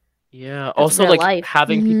 that's also like life.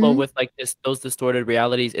 Having people with like those distorted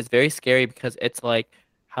realities is very scary, because it's like,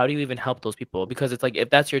 how do you even help those people? Because it's like, if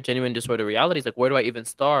that's your genuine disorder realities, like, where do I even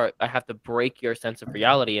start? I have to break your sense of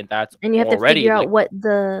reality, and you have to figure out what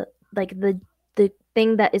the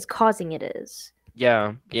thing that is causing it is.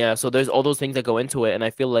 So there's all those things that go into it, and I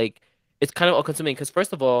feel like it's kind of all consuming, because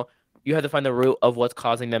first of all, you have to find the root of what's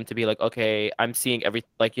causing them to be like, okay, I'm seeing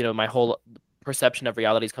my whole perception of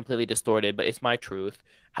reality is completely distorted, but it's my truth.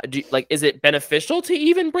 Is it beneficial to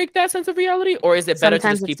even break that sense of reality, or is it better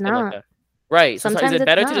to just keep it like that? Right. So is Sometimes it it's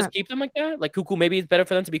better to just not. keep them like that? Like cuckoo, maybe it's better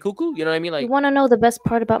for them to be cuckoo. You know what I mean? You Like, want to know the best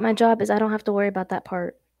part about my job is I don't have to worry about that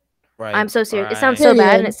part. I'm right, so serious. It sounds right, so bad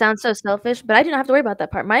and Period. it sounds so selfish, but I didn't have to worry about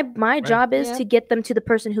that part. My right, job is Yeah. to get them to the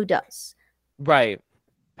person who does, right.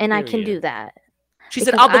 and I can do Period. that. She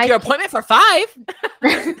said, Because "I'll book I your appointment for 5."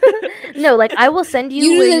 No, like I will send you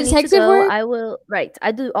You do where the you need to detective go. work? I will, right.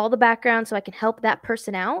 I do all the background so I can help that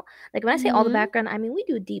person out. Like when I say all the Mhm. background, I mean we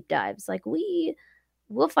do deep dives. Like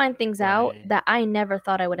we'll find things out Right. that I never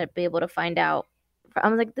thought I would be able to find out. I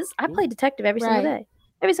was like, this I Ooh. play detective every single Right. day.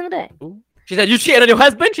 Every single day. Ooh. She said, "You cheated on your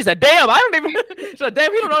husband?" She said, "Damn, I don't even." She said,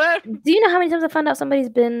 "Damn, you don't know that." Do you know how many times I found out somebody's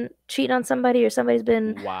been cheating on somebody or somebody's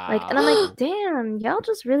been like, and I'm like, Wow. damn, y'all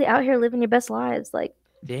just really out here living your best lives. Like,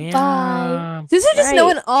 Bye. Damn. This is just right.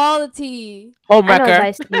 knowing all the tea. I know Homewrecker.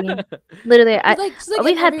 advice to me. Literally, She's like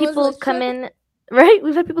we've in had everyone's people come relationship. in, right?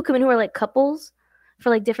 We've had people come in who are like couples for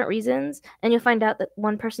like different reasons, and you'll find out that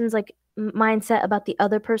one person's like mindset about the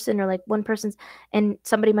other person, or like one person's, and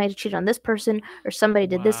somebody might have cheated on this person, or somebody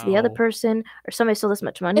did this to the other Wow. person, or somebody stole this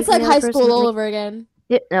much money It's from like the other high person. school all Like, over again.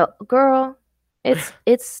 no, girl,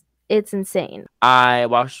 it's insane. I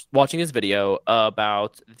was watching this video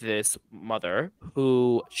about this mother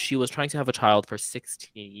who she was trying to have a child for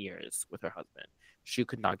 16 years with her husband. She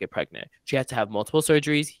could not get pregnant. She had to have multiple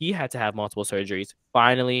surgeries. He had to have multiple surgeries.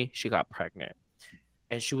 Finally, she got pregnant.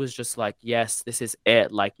 And she was just like, yes, this is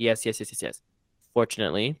it. Like, yes, yes, yes, yes, yes.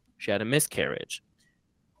 Fortunately, she had a miscarriage.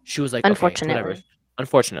 She was like, okay, whatever. Unfortunately.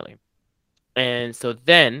 Unfortunately. And so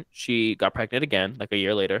then she got pregnant again, like a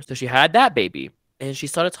year later. So she had that baby. And she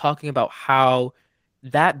started talking about how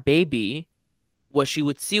that baby, what she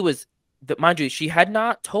would see was that, mind you, she had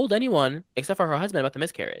not told anyone except for her husband about the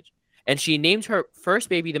miscarriage. And she named her first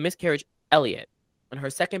baby, the miscarriage, Elliot. And her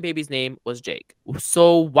second baby's name was Jake.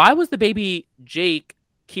 So why was the baby Jake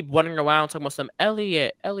keep running around talking about some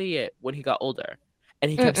Elliot, Elliot when he got older? And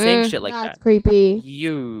he kept saying shit like That's that. creepy.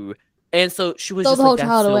 You. And so she was Throw just the like, whole that's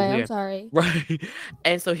child so away. I'm weird. sorry. Right.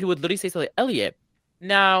 And so he would literally say something like, Elliot.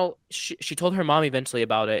 Now, she told her mom eventually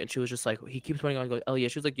about it, and she was just like, he keeps running on going,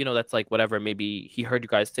 Elliot. She was like, that's like whatever. Maybe he heard you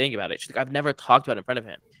guys saying about it. She's like, I've never talked about it in front of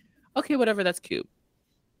him. Okay, whatever. That's cute.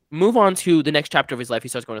 Move on to the next chapter of his life. He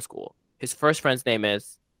starts going to school. His first friend's name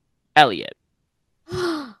is Elliot.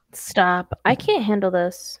 Stop. I can't handle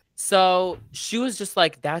this. So she was just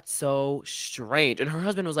like, that's so strange. And her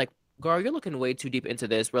husband was like, girl, you're looking way too deep into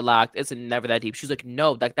this. Relax. It's never that deep. She's like,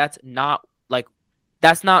 no, like that's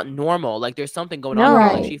not normal. Like there's something going on. No.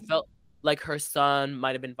 Like Right. she felt like her son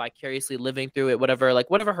might have been vicariously living through it,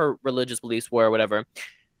 whatever her religious beliefs were, whatever.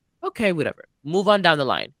 Okay, whatever. Move on down the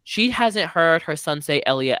line. She hasn't heard her son say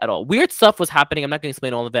Elliot at all. Weird stuff was happening. I'm not going to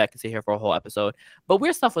explain all of it. I can sit here for a whole episode. But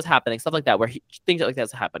weird stuff was happening. Stuff like that, where things like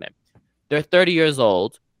that's happening. They're 30 years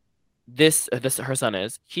old. This her son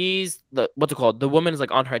is. He's what's it called? The woman is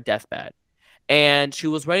like on her deathbed. And she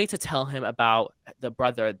was ready to tell him about the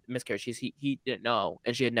brother miscarriage. He didn't know,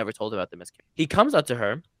 and she had never told him about the miscarriage. He comes up to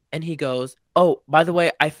her and he goes, "Oh, by the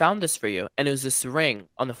way, I found this for you." And it was this ring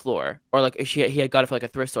on the floor, or like he had got it for like a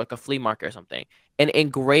thrift store, like a flea market or something. And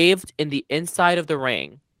engraved in the inside of the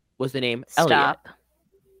ring was the name Elliot. Stop.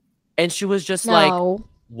 And she was just like, No.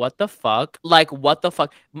 what the fuck? Like, what the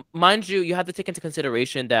fuck? Mind you, you have to take into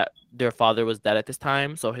consideration that their father was dead at this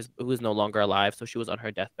time, so who was no longer alive, so she was on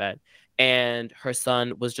her deathbed. And her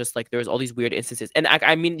son was just like, there was all these weird instances. And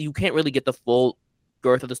I mean, you can't really get the full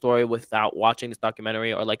girth of the story without watching this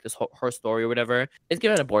documentary or like this her story or whatever. It's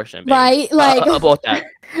given an abortion, babe. Right? Like Abort that.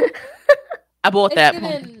 Abort It's that.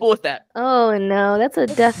 given- Abort that. Oh no, that's a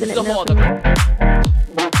definite The no whole for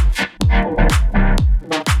me.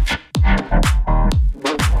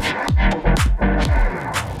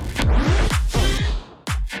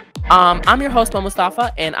 I'm your host, Mo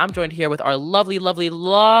Mustafa, and I'm joined here with our lovely, lovely,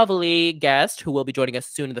 lovely guest who will be joining us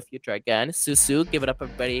soon in the future again, Susu. Give it up,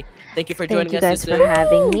 everybody. Thank you for joining Thank you us, guys Susu. for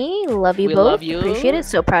having me. Love you We both. love you. Appreciate it.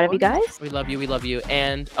 So proud of you guys. We love you. We love you.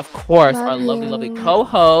 And of course, our Love lovely, lovely you.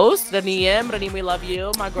 co-host, Raniem. Raniem, we love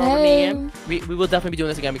you. My girl, Hey. Raniem. We will definitely be doing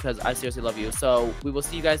this again because I seriously love you. So we will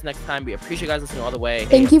see you guys next time. We appreciate you guys listening all the way.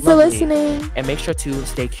 Thank you for Lovely. listening. And make sure to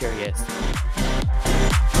stay curious.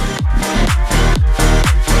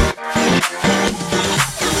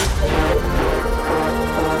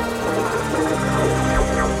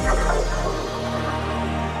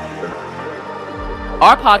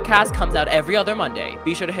 Our podcast comes out every other Monday.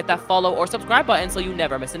 Be sure to hit that follow or subscribe button so you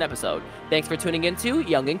never miss an episode. Thanks for tuning in to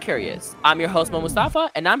Young and Curious. I'm your host, Mo Mustafa,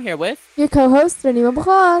 and I'm here with... Your co-host, Ranima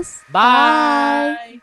Bukhawas. Bye.